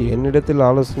மறந்து என்னிடத்தில்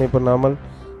ஆலோசனை பண்ணாமல்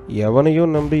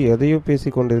எவனையும் நம்பி எதையோ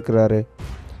பேசி கொண்டிருக்கிறாரே.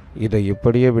 இதை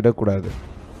இப்படியே விடக்கூடாது.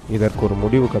 இதற்கு ஒரு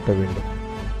முடிவு கட்ட வேண்டும்.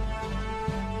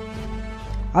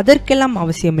 அதற்கெல்லாம்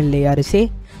அவசியமில்லை அரசே.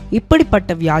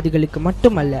 இப்படிப்பட்ட வியாதிகளுக்கு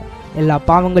மட்டுமல்ல, எல்லா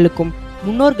பாவங்களுக்கும்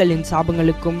முன்னோர்களின்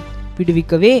சாபங்களுக்கும்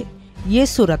விடுவிக்கவே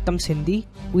இயேசு ரத்தம் சிந்தி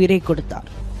உயிரை கொடுத்தார்.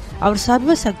 அவர்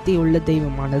சர்வ சக்தி உள்ள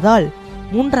தெய்வமானதால்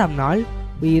 3ஆம் நாள்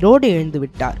உயிரோடு எழுந்து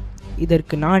விட்டார்.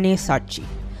 இதற்கு நானே சாட்சி.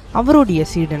 அவருடைய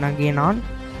சீடனாகிய நான்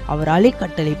அவர்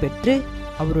அலைக்கட்டளை பெற்று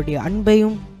அவருடைய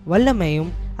அன்பையும்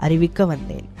வல்லமையும் அறிவிக்க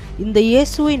வந்தேன். இந்த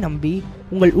இயேசுவை நம்பி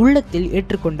உங்கள் உள்ளத்தில்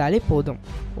ஏற்றுக்கொண்டாலே போதும்.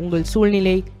 உங்கள்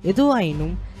சூழ்நிலை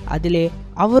எதுவாயினும் அதிலே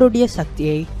அவருடைய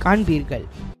சக்தியை காண்பீர்கள்.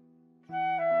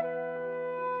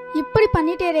 இப்படி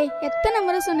பண்ணிட்டேரே, எத்தனை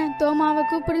முறை சொன்னேன் தோமாவை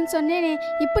கூப்பிடுன்னு சொன்னேனே,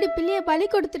 இப்படி பிள்ளைய பலி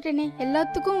கொடுத்துட்டேனே.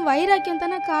 எல்லாத்துக்கும் வைராக்கியம்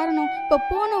தானே காரணம். இப்ப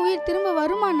போன உயிர் திரும்ப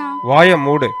வருமானா? வாய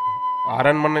மூடு.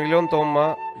 அரண்மனையிலும் தோமா,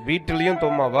 வீட்டிலையும்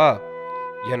தோமாவா?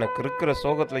 எனக்கு இருக்கிற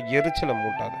சோகத்துல எரிச்சலை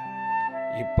மூட்டாத.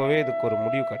 இப்பவே இதுக்கு ஒரு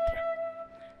முடிவு கட்டுறேன்.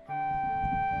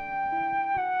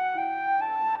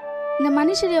 இந்த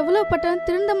மனுஷர் எவ்வளவு பட்டவன்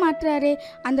திருந்த மாட்டுறாரே.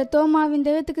 அந்த தோமாவின்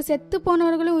தெய்வத்துக்கு செத்து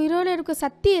போனவர்களும் உயிரோடு இருக்க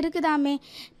சக்தி இருக்குதாமே.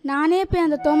 நானே போய்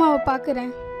அந்த தோமாவை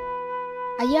பார்க்குறேன்.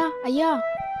 ஐயா ஐயா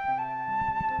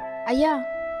ஐயா.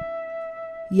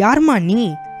 யார்மா நீ?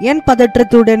 ஏன்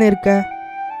பதற்றத்துடன் இருக்க?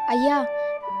 ஐயா,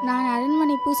 நான்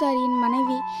அரண்மனை பூசாரியின்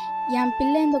மனைவி. என்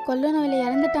பிள்ளை இந்த கொள்ள நோயில்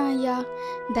இறந்துட்டான் ஐயா.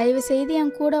 தயவு செய்து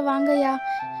என் கூட வாங்க ஐயா.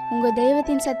 உங்கள்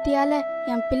தெய்வத்தின் சக்தியால்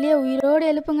என் பிள்ளைய உயிரோடு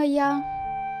எழுப்புங்க ஐயா.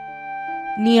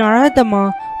 நீ அழாதம்மா,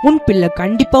 உன் பிள்ளை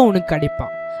கண்டிப்பா உனக்கு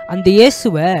கிடைப்பான். அந்த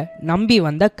இயேசுவை நம்பி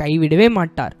வந்தா கைவிடவே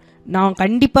மாட்டார். நான்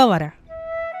கண்டிப்பா வரேன்.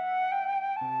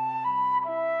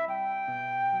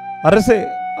 அரசே,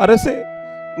 அரசே,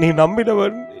 நீ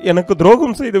நம்பினவன் எனக்கு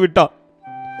துரோகம் செய்து விட்டான்.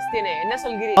 என்ன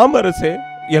சொல்கிறீர்? ஆம் அரசே,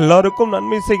 எல்லாருக்கும்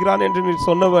நன்மை செய்கிறான் என்று நீ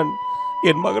சொன்னவன்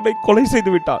என் மகனை கொலை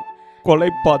செய்து விட்டான்.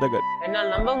 கொலைபாதகன்.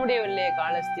 என்னால் நம்ப முடியவில்லையே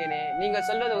காலஸ்தியனே, நீங்கள்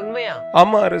சொல்வது உண்மையா?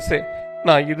 ஆமா அரசே,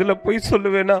 நான் இதுல போய்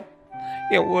சொல்லுவேனா?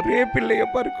 என் ஒரே பிள்ளைய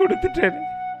பறி கொடுத்துட்டேன்.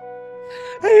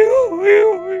 ஐயோ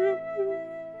ஐயோ ஐயோ.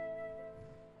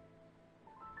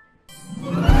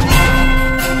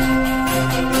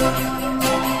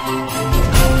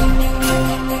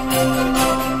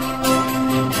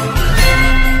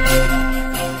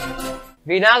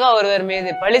 வீணாக ஒருவர் மீது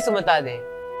பழி சுமத்தாதே.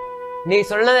 நீ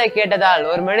சொன்னதை கேட்டதால்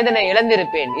ஒரு மனிதனை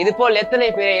இழந்திருப்பேன். இது போல் எத்தனை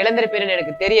பேரை இழந்திருப்பேன்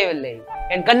எனக்கு தெரியவில்லை.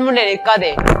 என் கண்முன்னே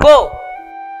நிற்காதே, போ.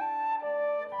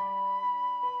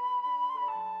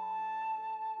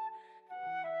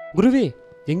 குருவே,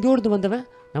 எங்கோடு வந்தவன்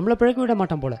நம்மளை பிழைக்க விட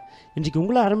மாட்டான் போல. இன்றைக்கு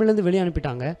உங்களை அரண்மனையிலேருந்து வெளியே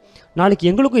அனுப்பிட்டாங்க. நாளைக்கு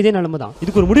எங்களுக்கும் இதே நிலைமை தான்.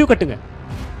 இதுக்கு ஒரு முடிவு கட்டுங்க.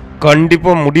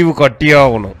 கண்டிப்பா முடிவு கட்டியே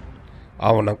ஆகணும்.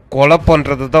 அவனை கொலை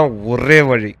பண்றது தான் ஒரே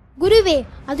வழி. குருவே,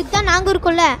 அதுக்கு தான் நாங்க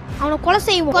இருக்கோம்ல, அவனை கொலை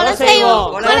செய்வோம்.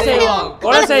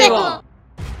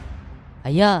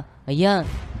 ஐயா ஐயா,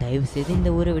 தயவு செய்து இந்த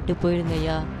ஊரை விட்டு போயிடுங்க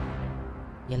ஐயா.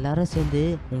 எல்லாரும் சேர்ந்து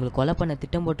உங்களை கொலை பண்ண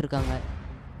திட்டம் போட்டிருக்காங்க.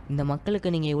 இந்த மக்களுக்கு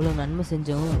நீங்க இவ்வளவு நன்மை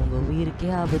செஞ்சோம், உங்க உயிருக்கே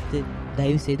ஆபத்து.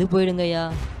 தயவு செய்து போயிடுங்க ஐயா.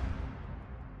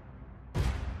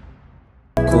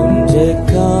 கொஞ்ச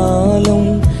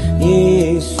காலம்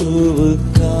இயேசுவுக்காக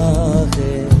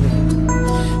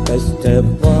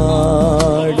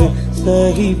கஷ்டப்பாடு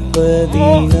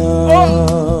சகிப்பதினால்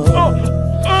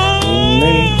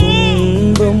உன்னை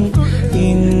துன்பம்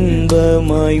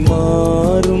இன்பமாய்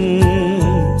மாறும்.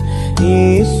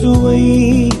 இயேசுவை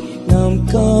நாம்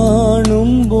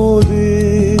காணும் போது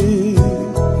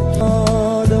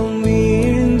பாதம்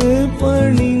வீழ்ந்து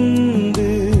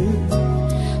பணிந்து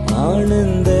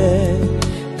ஆனந்த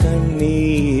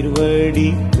கண்ணீர்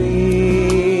வடிப்பே.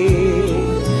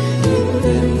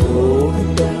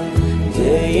 ஓட்டம்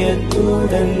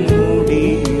ஜெயத்துடன்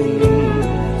முடியும்,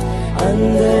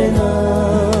 அந்த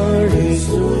நாடு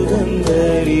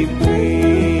சுதந்தரிப்பே.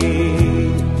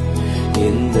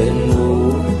 எந்த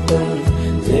ஓட்டம்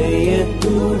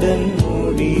ஜெயத்துடன்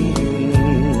முடியும்,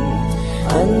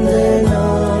 அந்த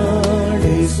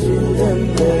நாடு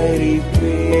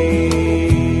சுதந்தரிப்பே.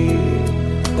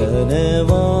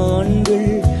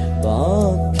 கனவான்கள்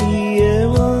பாக்கியவான்கள்,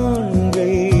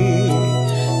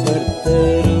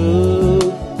 கர்த்தருக்குள்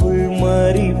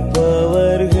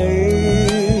மரிப்பவர்கள்.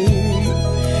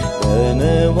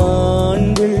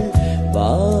 கனவான்கள்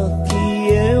பாக்கியவான்கள்,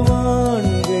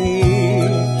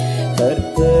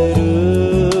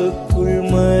 கர்த்தருக்குள்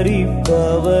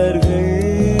மரிப்பவர்கள்.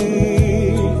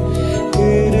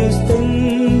 கிறிஸ்தன்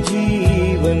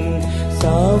ஜீவன்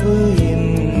சாவு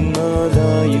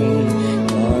என்னாதாயும்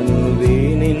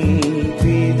காணுவேனின்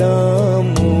பிதா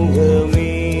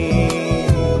முகமே.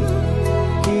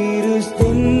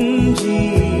 கிறிஸ்தன்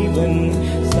ஜீவன்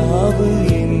சாவு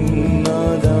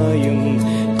என்னாதாயும்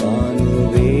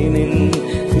காணுவேனின்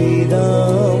பிதா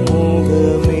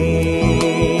முகமே.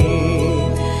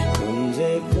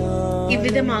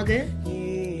 இவ்விதமாக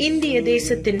இந்திய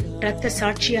தேசத்தின் இரத்த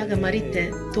சாட்சியாக மரித்த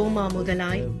தோமா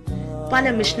முதலாய் பல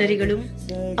மிஷனரிகளும்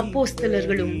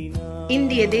அப்போஸ்தலர்களும்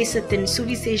இந்திய தேசத்தின்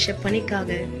சுவிசேஷ பணிக்காக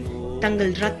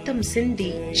தங்கள் ரத்தம் சிந்தி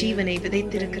ஜீவனை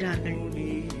விதைத்திருக்கிறார்கள்.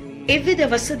 எவ்வித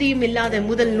வசதியும் இல்லாத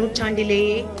முதல்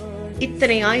நூற்றாண்டிலேயே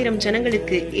இத்தனை ஆயிரம்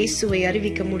ஜனங்களுக்கு இயேசுவை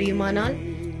அறிவிக்க முடியுமானால்,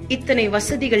 இத்தனை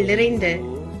வசதிகள் நிறைந்த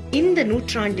இந்த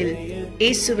நூற்றாண்டில்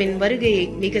இயேசுவின் வருகையை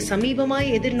மிக சமீபமாய்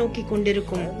எதிர்நோக்கி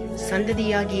கொண்டிருக்கும்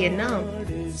சந்ததியாகிய நாம்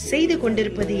செய்து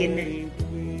கொண்டிருப்பது என்ன?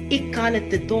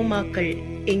 இக்காலத்து தோமாக்கள்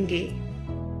எங்கே?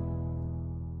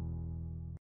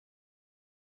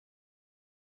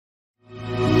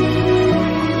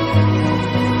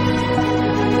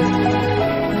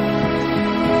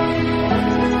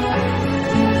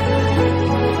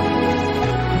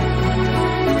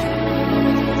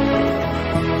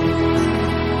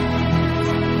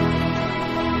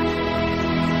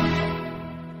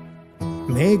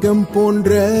 மேகம்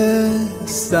போன்ற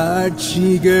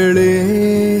சாட்சிகளே,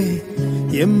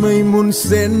 எம்மை முன்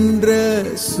சென்ற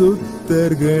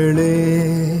சுத்தர்களே,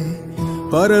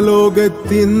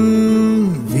 பரலோகத்தின்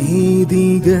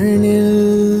வீதிகளில்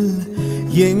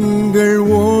எங்கள்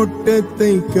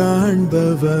ஓட்டத்தை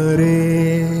காண்பவரே.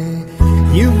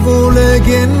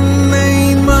 இவ்வுலகென்னை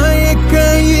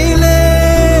மயக்கையிலே,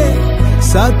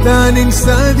 சாத்தானின்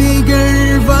சதிகள்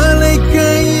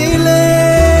வலைக்கையிலே,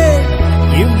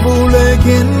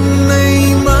 இவ்வுலகென்னை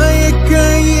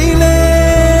மயக்கையிலே,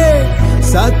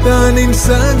 சாத்தானின்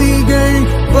சதிகள்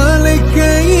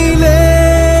வலைக்கையிலே,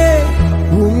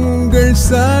 உங்கள்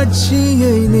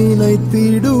சாட்சியை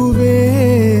நிலைத்திடுவேன்,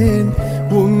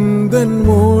 உந்தன்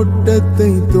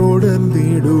ஓட்டத்தை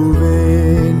தொடர்ந்திடுவேன்.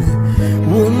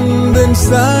 உந்தன்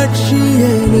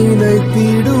சாட்சியை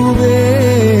நிலைத்திடுவேன்,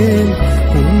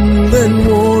 உந்தன்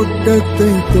ஓட்டத்தை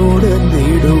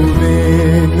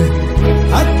தொடர்ந்திடுவேன்.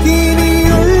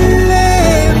 அக்கினியுள்ளே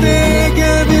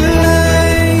வேகவில்லை,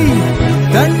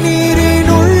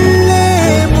 தண்ணீரின் உள்ளே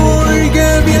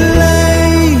மூழ்கவில்லை,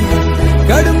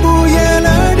 கடும்புயல்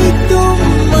அடித்தும்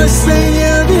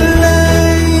அசையவில்லை.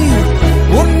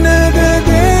 உன்னத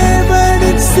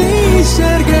தேவனின்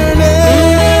சீஷர்களே,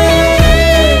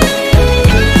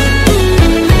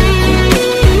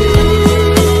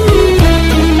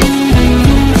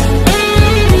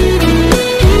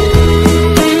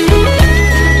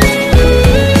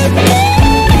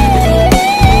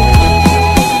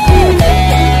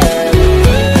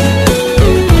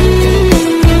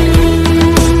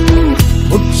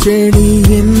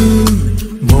 செடியின்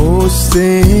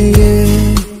மோசேயே,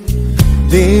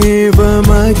 தேவ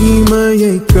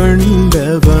மகிமையை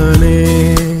கண்டவனே,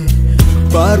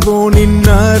 பார்வோனின்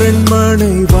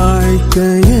அரண்மனை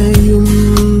வாழ்க்கையையும்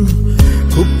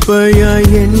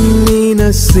குப்பையாய்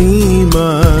எண்ணின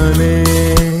சீமானே,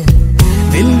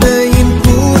 நிந்தையின்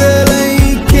குரலை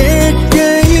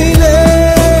கேட்கையிலே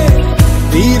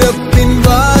தீரப்பின்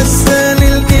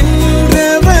வாசலில்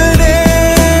நின்றவனே,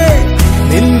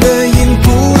 நிந்தையின்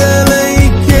குரலை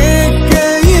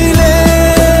கேட்கையிலே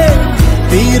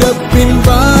தீரப்பின்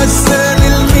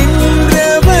வாசலில்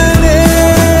நின்றவனே,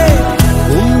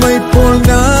 உம்மை போல்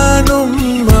நானும்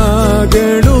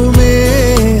ஆகணுமே,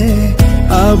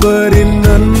 அவரின்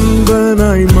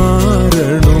நண்பனாய்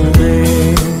மாறணுமே.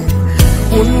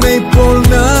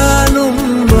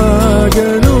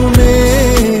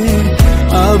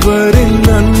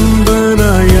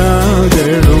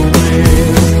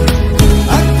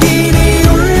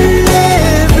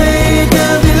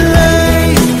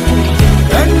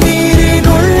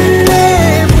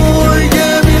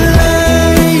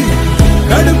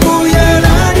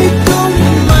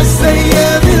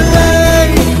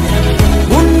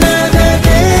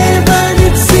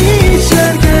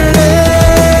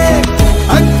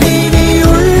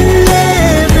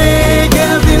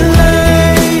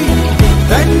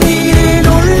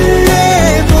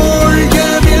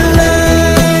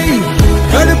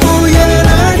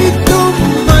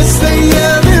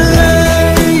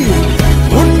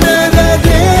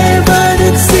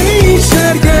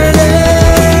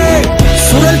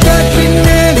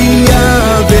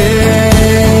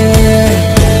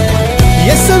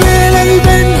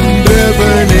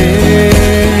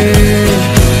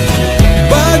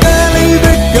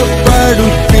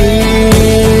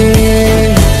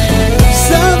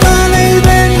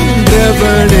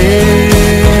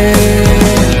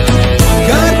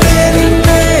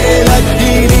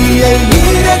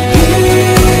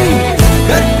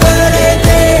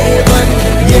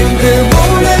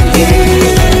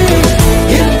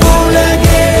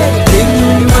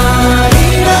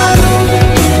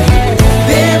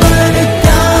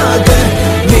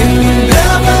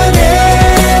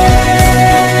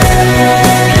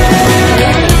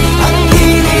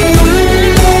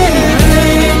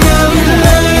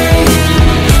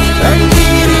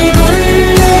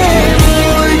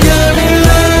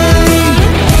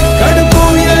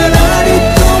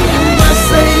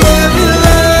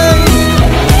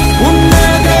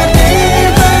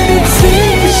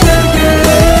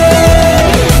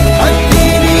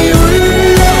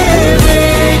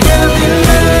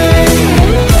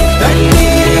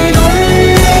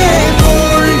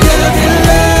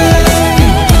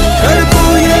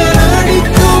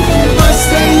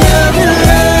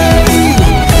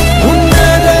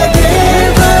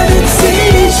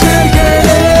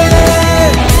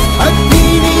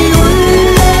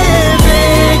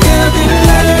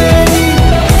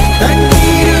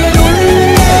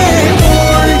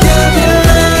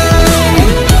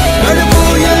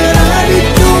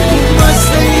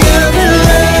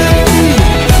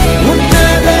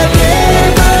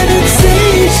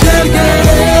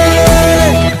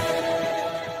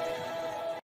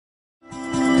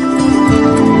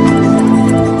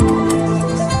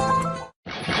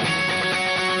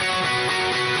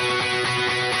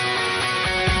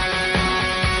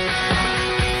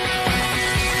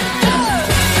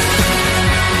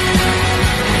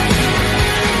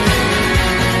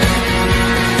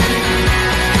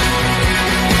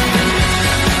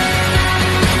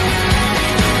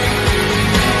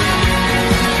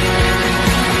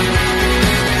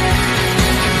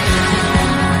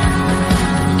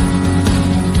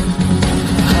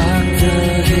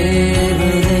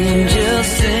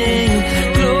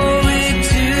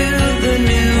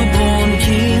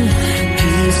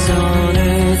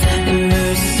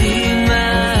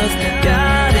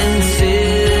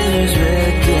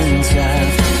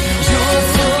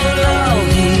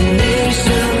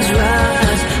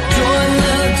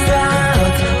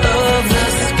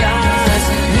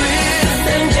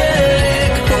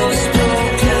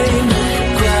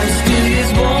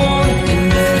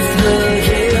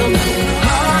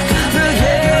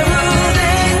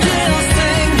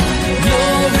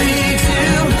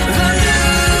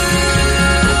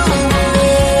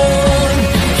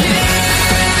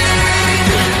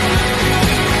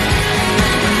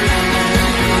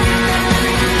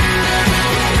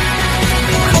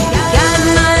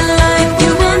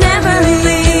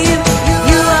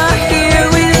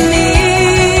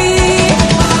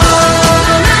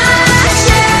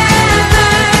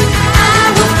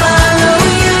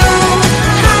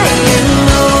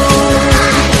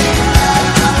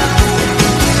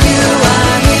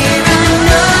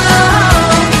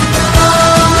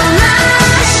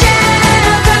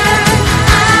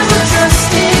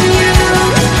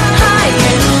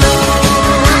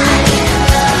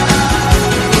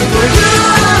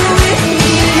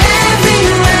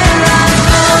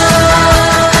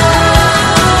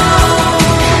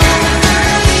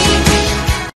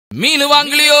 மீன்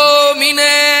வாங்கலையோ?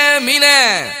 மீனே மீனே,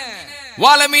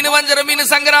 வாழை மீன், வஞ்சர மீன்,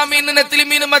 சங்கரா மீன், நெத்திலி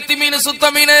மீன், மத்தி மீன்,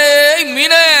 சுத்த மீன்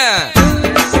மீனே.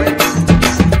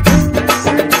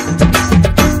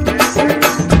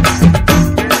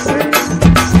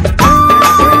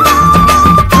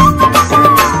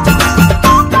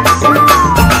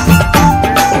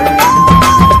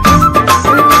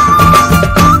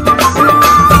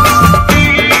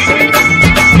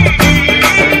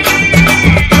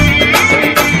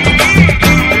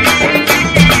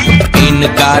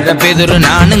 மீனுக்கார பெதுரு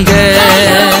நானுங்க,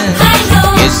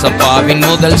 ஏசப்பாவின்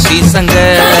முதல் சீசங்க.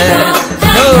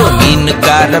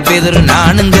 மீனுக்கார பெதுரு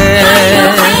நானுங்க,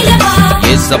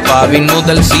 ஏசப்பாவின்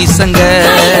முதல் சீசங்க.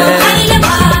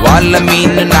 வாழ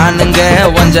மீன் நானுங்க,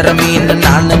 வஞ்சர மீன்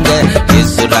நானுங்க,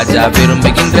 இயேசு ராஜா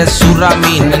விரும்புகின்ற சுறா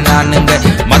மீன் நானுங்க.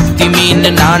 மத்தி மீன்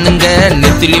நானுங்க,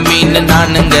 நெத்திலி மீன்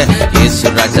நானுங்க, இயேசு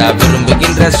ராஜா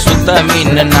விரும்புகின்ற சுத்த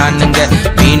மீன் நானுங்க.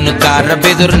 மீனுக்கார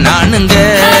பெதுரு நானுங்க,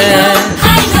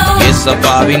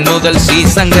 ஏசப்பாவின் முதல்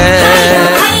சீசங்க.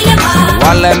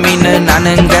 வாழ மீன்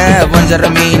நானுங்க, வஞ்சர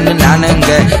மீன் நானுங்க,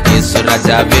 இயேசு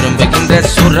ராஜா விரும்புகின்ற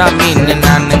சுறா மீன்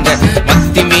நானுங்க.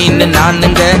 மத்தி மீன்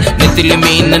நானுங்க, நெத்திலி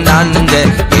மீன் நானுங்க,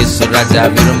 இயேசு ராஜா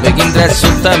விரும்புகின்ற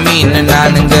சுத்த மீன்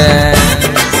நானுங்க.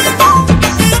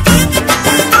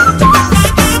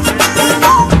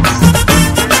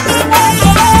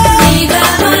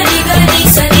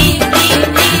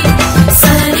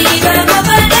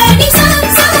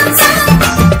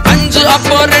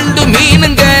 அப்போ 2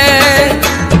 மீனுங்க,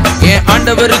 என்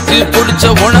ஆண்டவருக்கு பிடிச்ச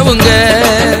உணவுங்க.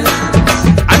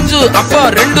 5 அப்போ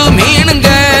 2 மீனுங்க,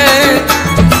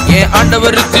 என்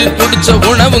ஆண்டவருக்கு பிடிச்ச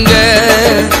உணவுங்க.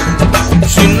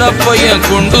 சின்ன பையன்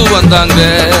கொண்டு வந்தாங்க,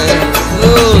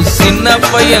 சின்ன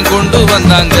பையன் கொண்டு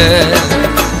வந்தாங்க.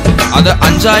 அத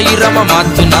 5000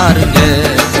 மாத்துனாருங்க,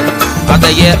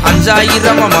 அதைய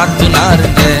 5000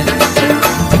 மாத்துனாருங்க.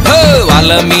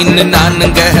 வாழ மீன்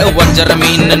நானுங்க, வஞ்சர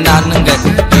மீன் நானுங்க,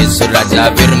 இயேசு ராஜா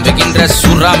விரும்புகின்ற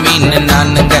சுறா மீன்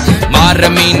நானுங்க. மாற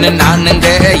மீன் நானுங்க,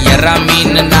 எறா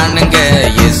மீன் நானுங்க,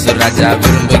 இயேசு ராஜா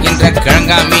விரும்புகின்ற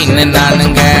கிழங்கா மீன்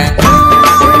நானுங்க.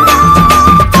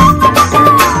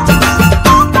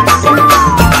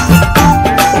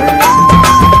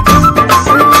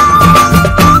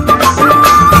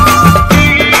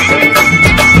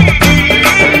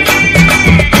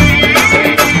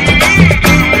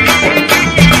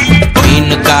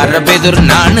 பெதுரு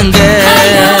நானுங்க,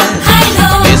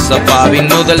 ஏசப்பாவின்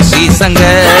முதல் சீசங்க.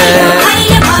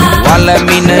 வாழ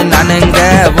மீன் நானுங்க,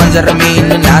 வஞ்சர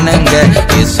மீன் நானுங்க,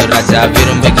 இயேசு ராஜா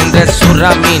விரும்புகின்ற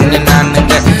சுறா மீன்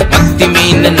நானுங்க. மத்தி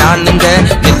மீன் நானுங்க,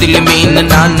 நெத்திலி மீன்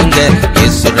நானுங்க,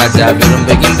 இயேசு ராஜா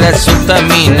விரும்புகின்ற சுத்த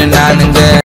மீன் நானுங்க.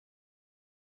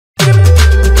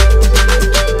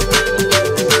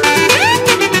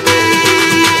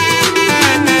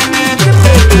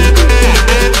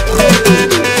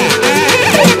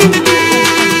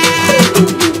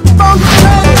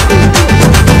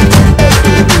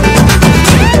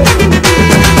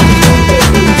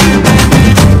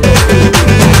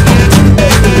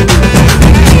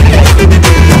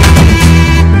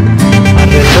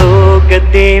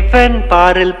 தேவன்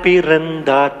பாரில்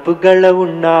பிறந்தார், புகழ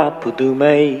உண்ணா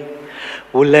புதுமை.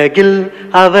 உலகில்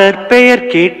அவர் பெயர்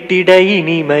கேட்டிட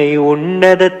இனிமை,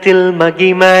 உன்னதத்தில்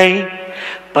மகிமை.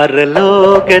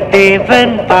 பரலோக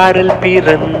தேவன் பாரில்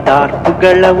பிறந்தார்,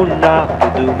 புகழ உண்ணா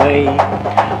புதுமை.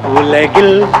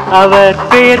 உலகில் அவர்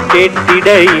பெயர்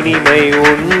கேட்டிட இனிமை,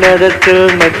 உன்னதத்தில்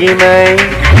மகிமை.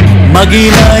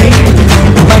 மகிமை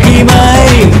மகிமை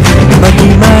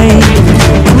மகிமை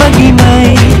மகிமை.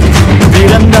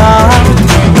 பிறந்தார்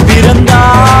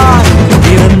பிறந்தார்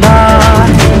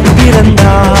பிறந்தார்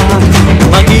பிறந்தார்.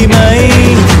 மகிமை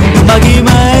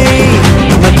மகிமை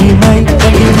மகிமை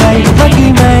மகிமை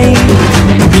மகிமை.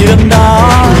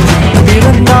 பிறந்தார்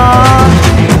பிறந்தார்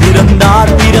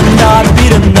பிறந்தார் பிறந்தார்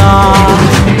பிறந்தார்.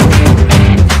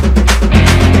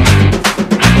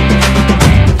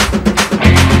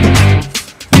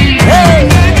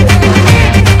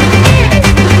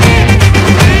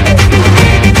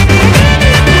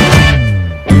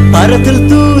 பரத்தில்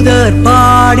தூதர்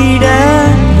பாடிட,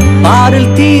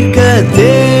 பாரில் தீர்க்க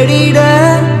தேடிட.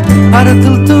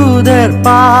 பரத்தில் தூதர்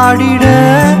பாடிட,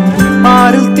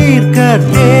 பாரில் தீர்க்க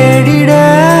தேடிட.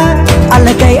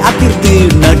 அலகை அதிர்த்து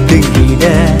நட்டுங்கிட,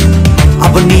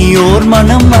 அவன் நீயோர்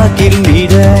மனம்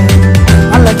மகிழ்ந்திட.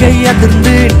 அலகை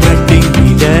அதிர்ந்து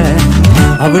நட்டுங்கிட,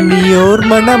 அவன் நீயோர்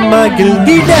மனம்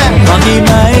மகிழ்ந்திட.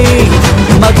 மகிமை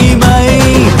மகிமை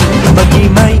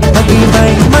மகிமை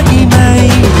மகிமை மகிமை.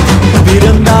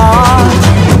 பிறந்தார்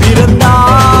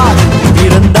பிறந்தார்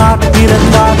பிறந்தார்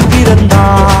பிறந்தார்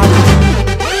பிறந்தார்.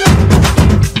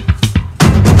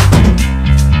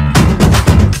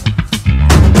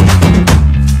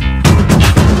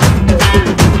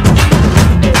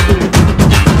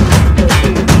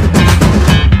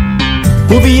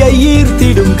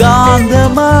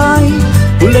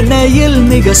 உண்மையில்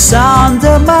மிக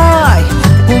சாந்தமாய்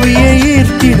புவியை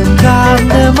ஈர்த்திடும்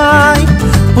காந்தமாய்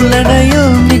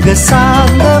புலனையில் மிக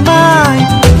சாந்தமாய்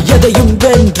எதையும்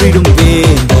வென்றிடும்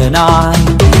வேந்தனாய்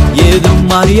ஏதும்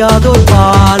அறியாதோர்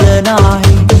பாலனாய்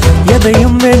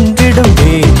எதையும் வென்றிடும்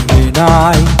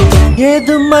வேந்தனாய்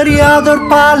ஏதும் அறியாதோர்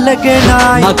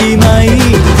பாலகனாய் மகிமை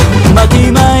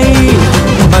மகிமை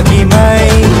மகிமை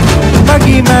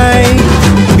மகிமை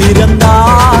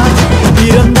பிறந்தார்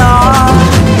பிறந்தார்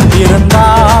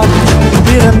பிறந்தார்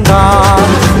பிறந்தார்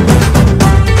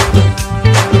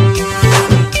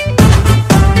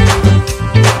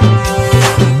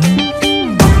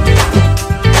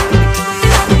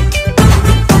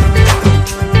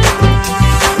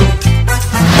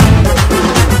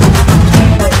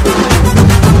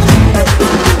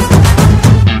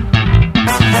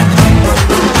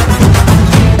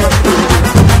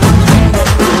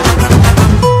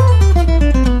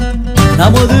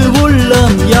நமது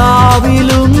உள்ளம்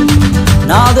யாவிலும்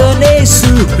நாதனேசு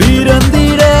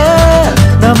பிறந்திட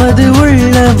நமது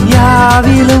உள்ளம்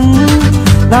யாவிலும்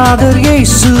நாதர்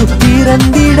இயேசு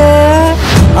பிறந்திட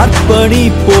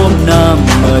அர்ப்பணிப்போம்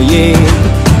நம்மையே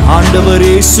ஆண்டவர்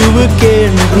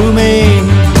இயேசுவுக்கென்றுமே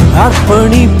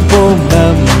அர்ப்பணிப்போம்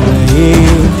நம்மையே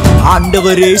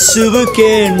ஆண்டவர்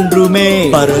இயேசுவுக்கென்றுமே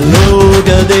பரலோக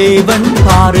தேவன்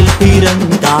பாரில்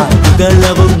பிறந்தார்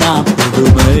புகழவும் நாம்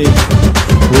புதுமை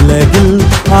உலகில்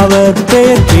அவர்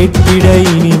பெயர் கேட்பிட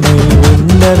இனிமை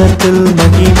உன்னதத்தில்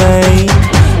மகிமை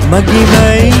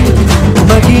மகிமை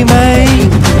மகிமை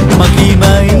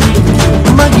மகிமை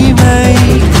மகிமை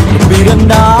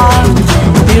பிறந்தார்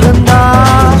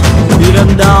பிறந்தார்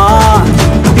பிறந்தார்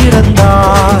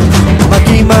பிறந்தார்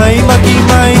மகிமை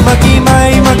மகிமை மகிமை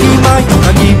மகிமை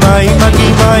மகிமை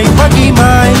மகிமை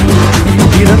மகிமை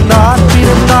பிறந்தார்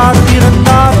பிறந்தார்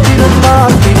பிறந்தார் பிறந்தார்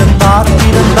பிறந்தார்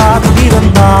பிறந்தார்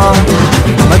பிறந்தார்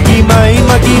மகிமை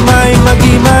மகிமை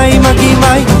மகிமை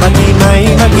மகிமை மகிமை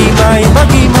மகிமை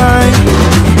மகிமை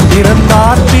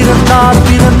பிறந்தார் பிறந்தார்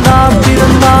பிறந்தார்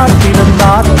பிறந்தார்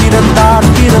பிறந்தார் பிறந்தார்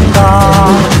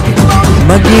பிறந்தார்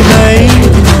மகிமை